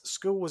says,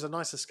 school was a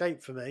nice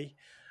escape for me.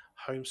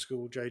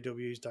 Homeschool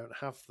JWs don't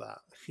have that.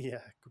 Yeah,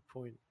 good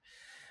point.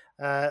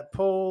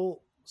 Raul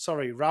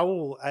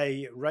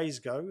A.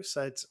 Raisgo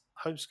said,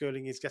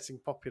 homeschooling is getting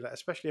popular,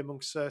 especially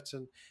among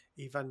certain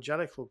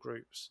evangelical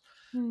groups.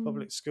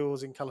 Public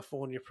schools in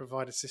California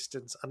provide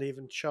assistance, and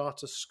even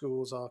charter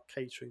schools are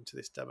catering to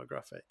this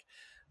demographic.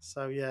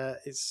 So yeah,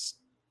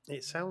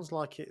 it sounds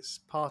like it's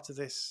part of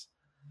this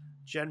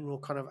general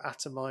kind of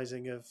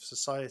atomizing of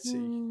society.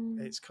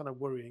 It's kind of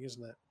worrying,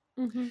 isn't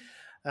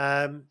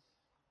it?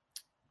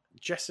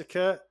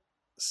 Jessica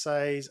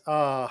says,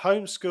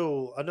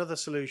 homeschool, another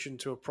solution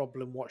to a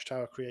problem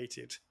Watchtower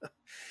created.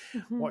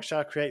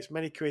 Watchtower creates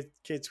many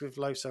kids with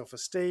low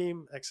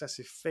self-esteem,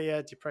 excessive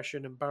fear,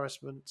 depression,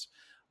 embarrassment,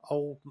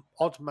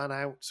 odd man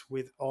out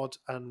with odd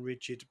and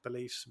rigid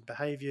beliefs and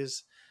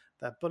behaviours.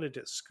 They're bullied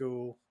at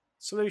school.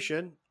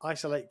 Solution,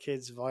 isolate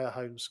kids via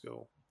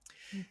homeschool.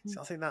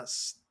 So I think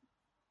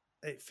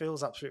it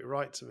feels absolutely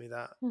right to me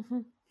that,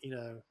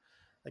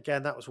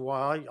 again, that was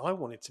why I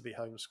wanted to be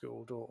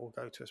homeschooled or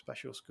go to a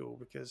special school,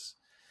 because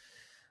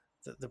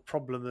the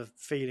problem of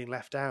feeling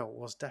left out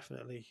was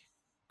definitely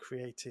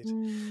created.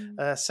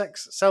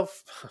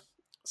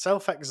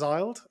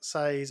 Self-exiled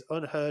says,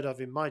 unheard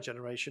of in my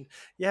generation.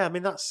 Yeah, I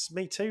mean, that's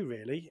me too,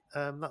 really.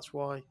 That's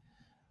why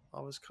I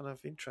was kind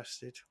of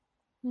interested.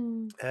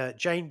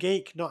 Jane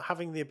Geek, not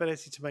having the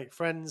ability to make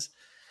friends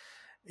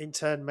in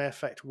turn may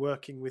affect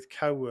working with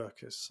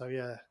co-workers. So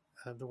yeah,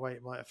 the way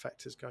it might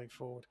affect us going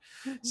forward.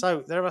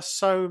 So there are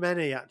so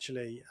many,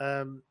 actually.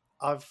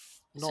 I've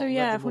not read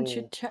them everyone all,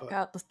 should check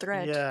out the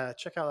thread. Yeah,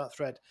 check out that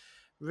thread.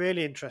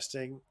 Really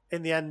interesting.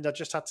 In the end, I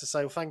just had to say,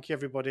 well, thank you,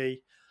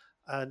 everybody.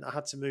 And I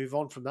had to move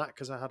on from that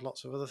because I had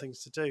lots of other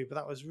things to do. But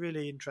that was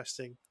really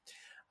interesting.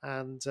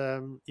 And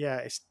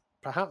it's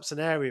perhaps an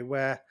area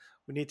where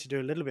we need to do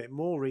a little bit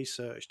more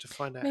research to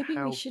find out maybe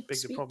how we should big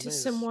the speak problem to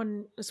is.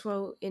 someone as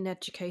well in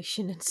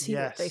education and see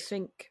what they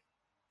think.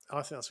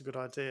 I think that's a good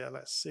idea.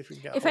 Let's see if we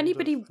can get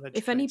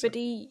if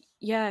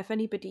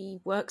anybody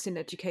works in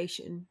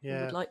education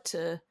and would like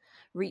to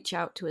reach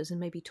out to us and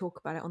maybe talk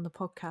about it on the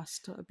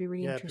podcast, I'd be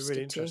really interested. It'd be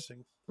really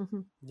interesting.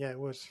 Yeah, it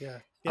would. Yeah,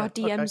 our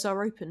DMs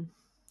are open.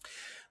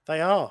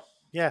 They are.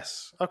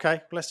 Yes.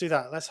 Okay. Let's do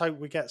that. Let's hope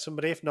we get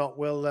somebody. If not,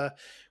 we'll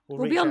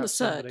be on the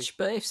search.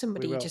 But if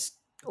somebody just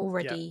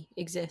already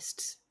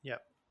exists, yeah.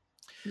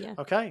 Yeah.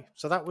 Okay.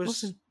 So that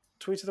was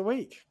Tweet of the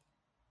Week.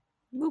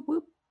 Whoop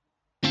whoop.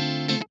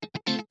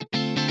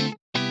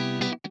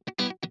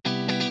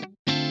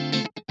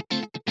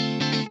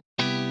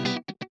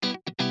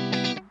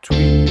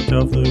 Tweet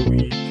of the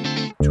week.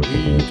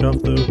 Tweet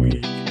of the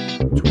week.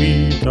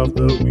 Tweet of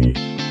the week.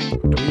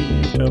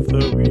 Tweet of the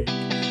week.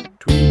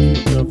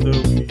 Tweet of the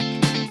week.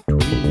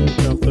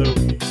 Tweet of the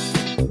week.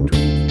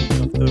 Tweet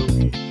of the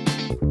week.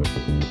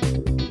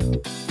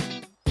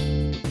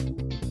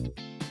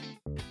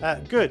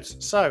 Good.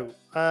 So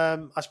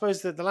I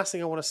suppose that the last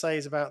thing I want to say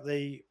is about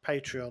the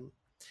Patreon.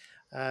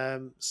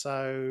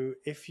 So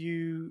if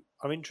you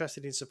are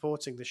interested in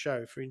supporting the show,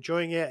 if you're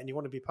enjoying it and you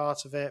want to be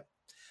part of it,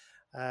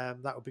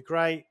 that would be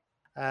great.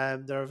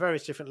 There are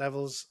various different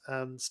levels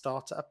and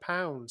start at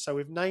 £1. So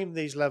we've named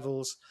these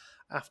levels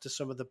after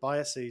some of the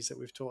biases that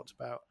we've talked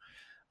about.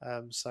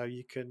 So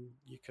you can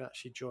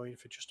actually join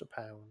for just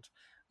 £1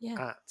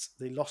 at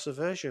the loss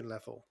aversion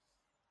level.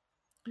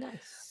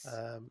 Nice.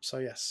 So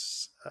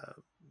yes,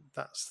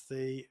 that's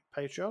the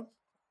Patreon.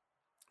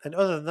 And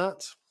other than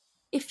that,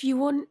 if you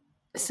want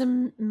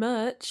some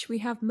merch, we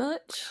have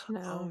merch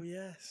now. Oh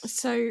yes.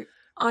 So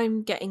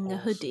I'm getting a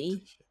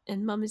hoodie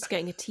and Mum is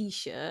getting a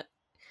t-shirt,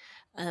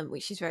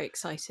 which is very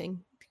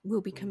exciting.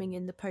 Will be coming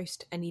in the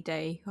post any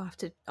day.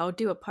 I'll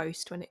do a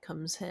post when it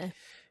comes here.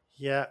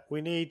 Yeah,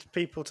 we need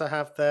people to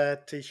have their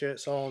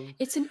t-shirts on.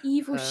 It's an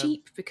evil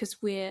sheep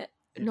because we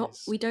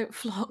don't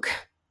flock.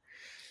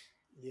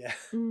 Yeah,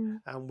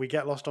 and we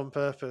get lost on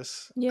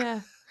purpose.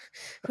 Yeah,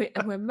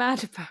 we're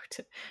mad about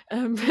it.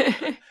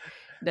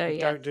 We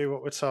don't do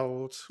what we're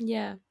told.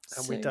 Yeah,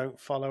 and we don't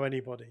follow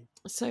anybody.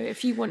 So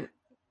if you want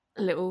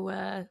a little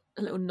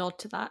nod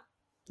to that,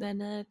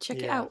 then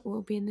check it out.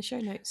 We'll be in the show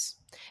notes.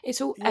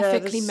 It's all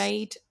ethically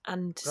made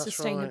and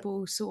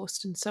sustainable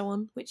sourced and so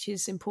on, which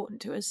is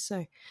important to us.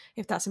 So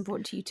if that's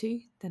important to you too,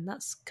 then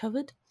that's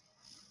covered.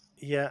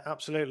 Yeah,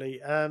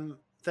 absolutely.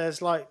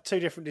 There's like two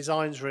different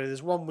designs really.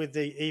 There's one with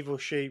the Evil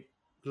Sheep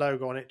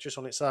logo on it just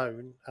on its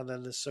own, and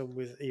then there's some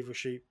with Evil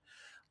Sheep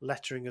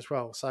lettering as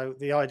well. So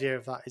the idea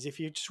of that is if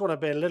you just want to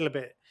be a little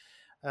bit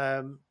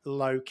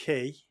low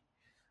key,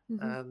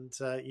 and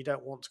you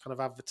don't want to kind of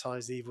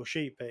advertise the Evil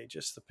Sheep bit,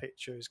 just the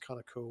picture is kind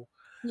of cool.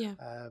 Yeah.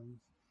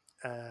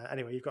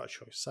 Anyway, you've got a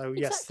choice. So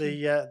exactly.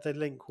 Yes, the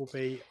link will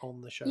be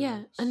on the show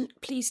notes. And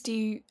please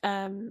do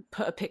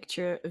put a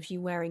picture of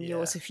you wearing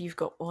yours if you've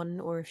got one,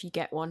 or if you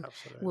get one.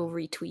 Absolutely. We'll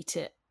retweet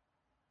it.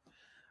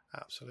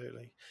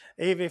 Absolutely.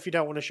 Even if you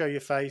don't want to show your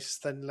face,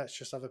 then let's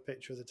just have a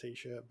picture of the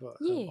t-shirt. But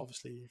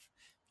obviously, if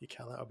you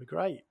can, that would be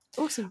great.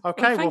 Awesome.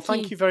 Okay. Well,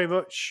 thank you very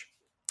much.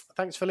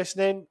 Thanks for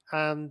listening,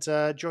 and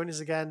join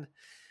us again.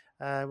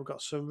 We've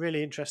got some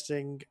really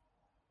interesting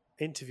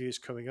interviews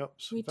coming up.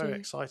 Some very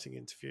exciting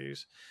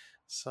interviews.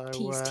 So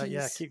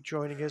tease. Keep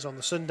joining us on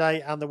the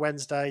Sunday and the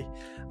Wednesday,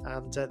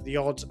 and the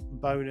odd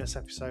bonus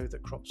episode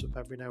that crops up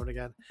every now and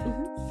again.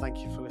 Thank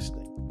you for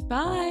listening.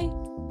 Bye.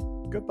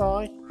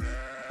 Goodbye.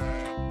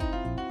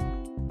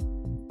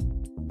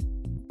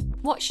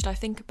 What Should I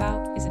Think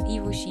About is an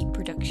Evil Sheep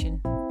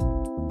production.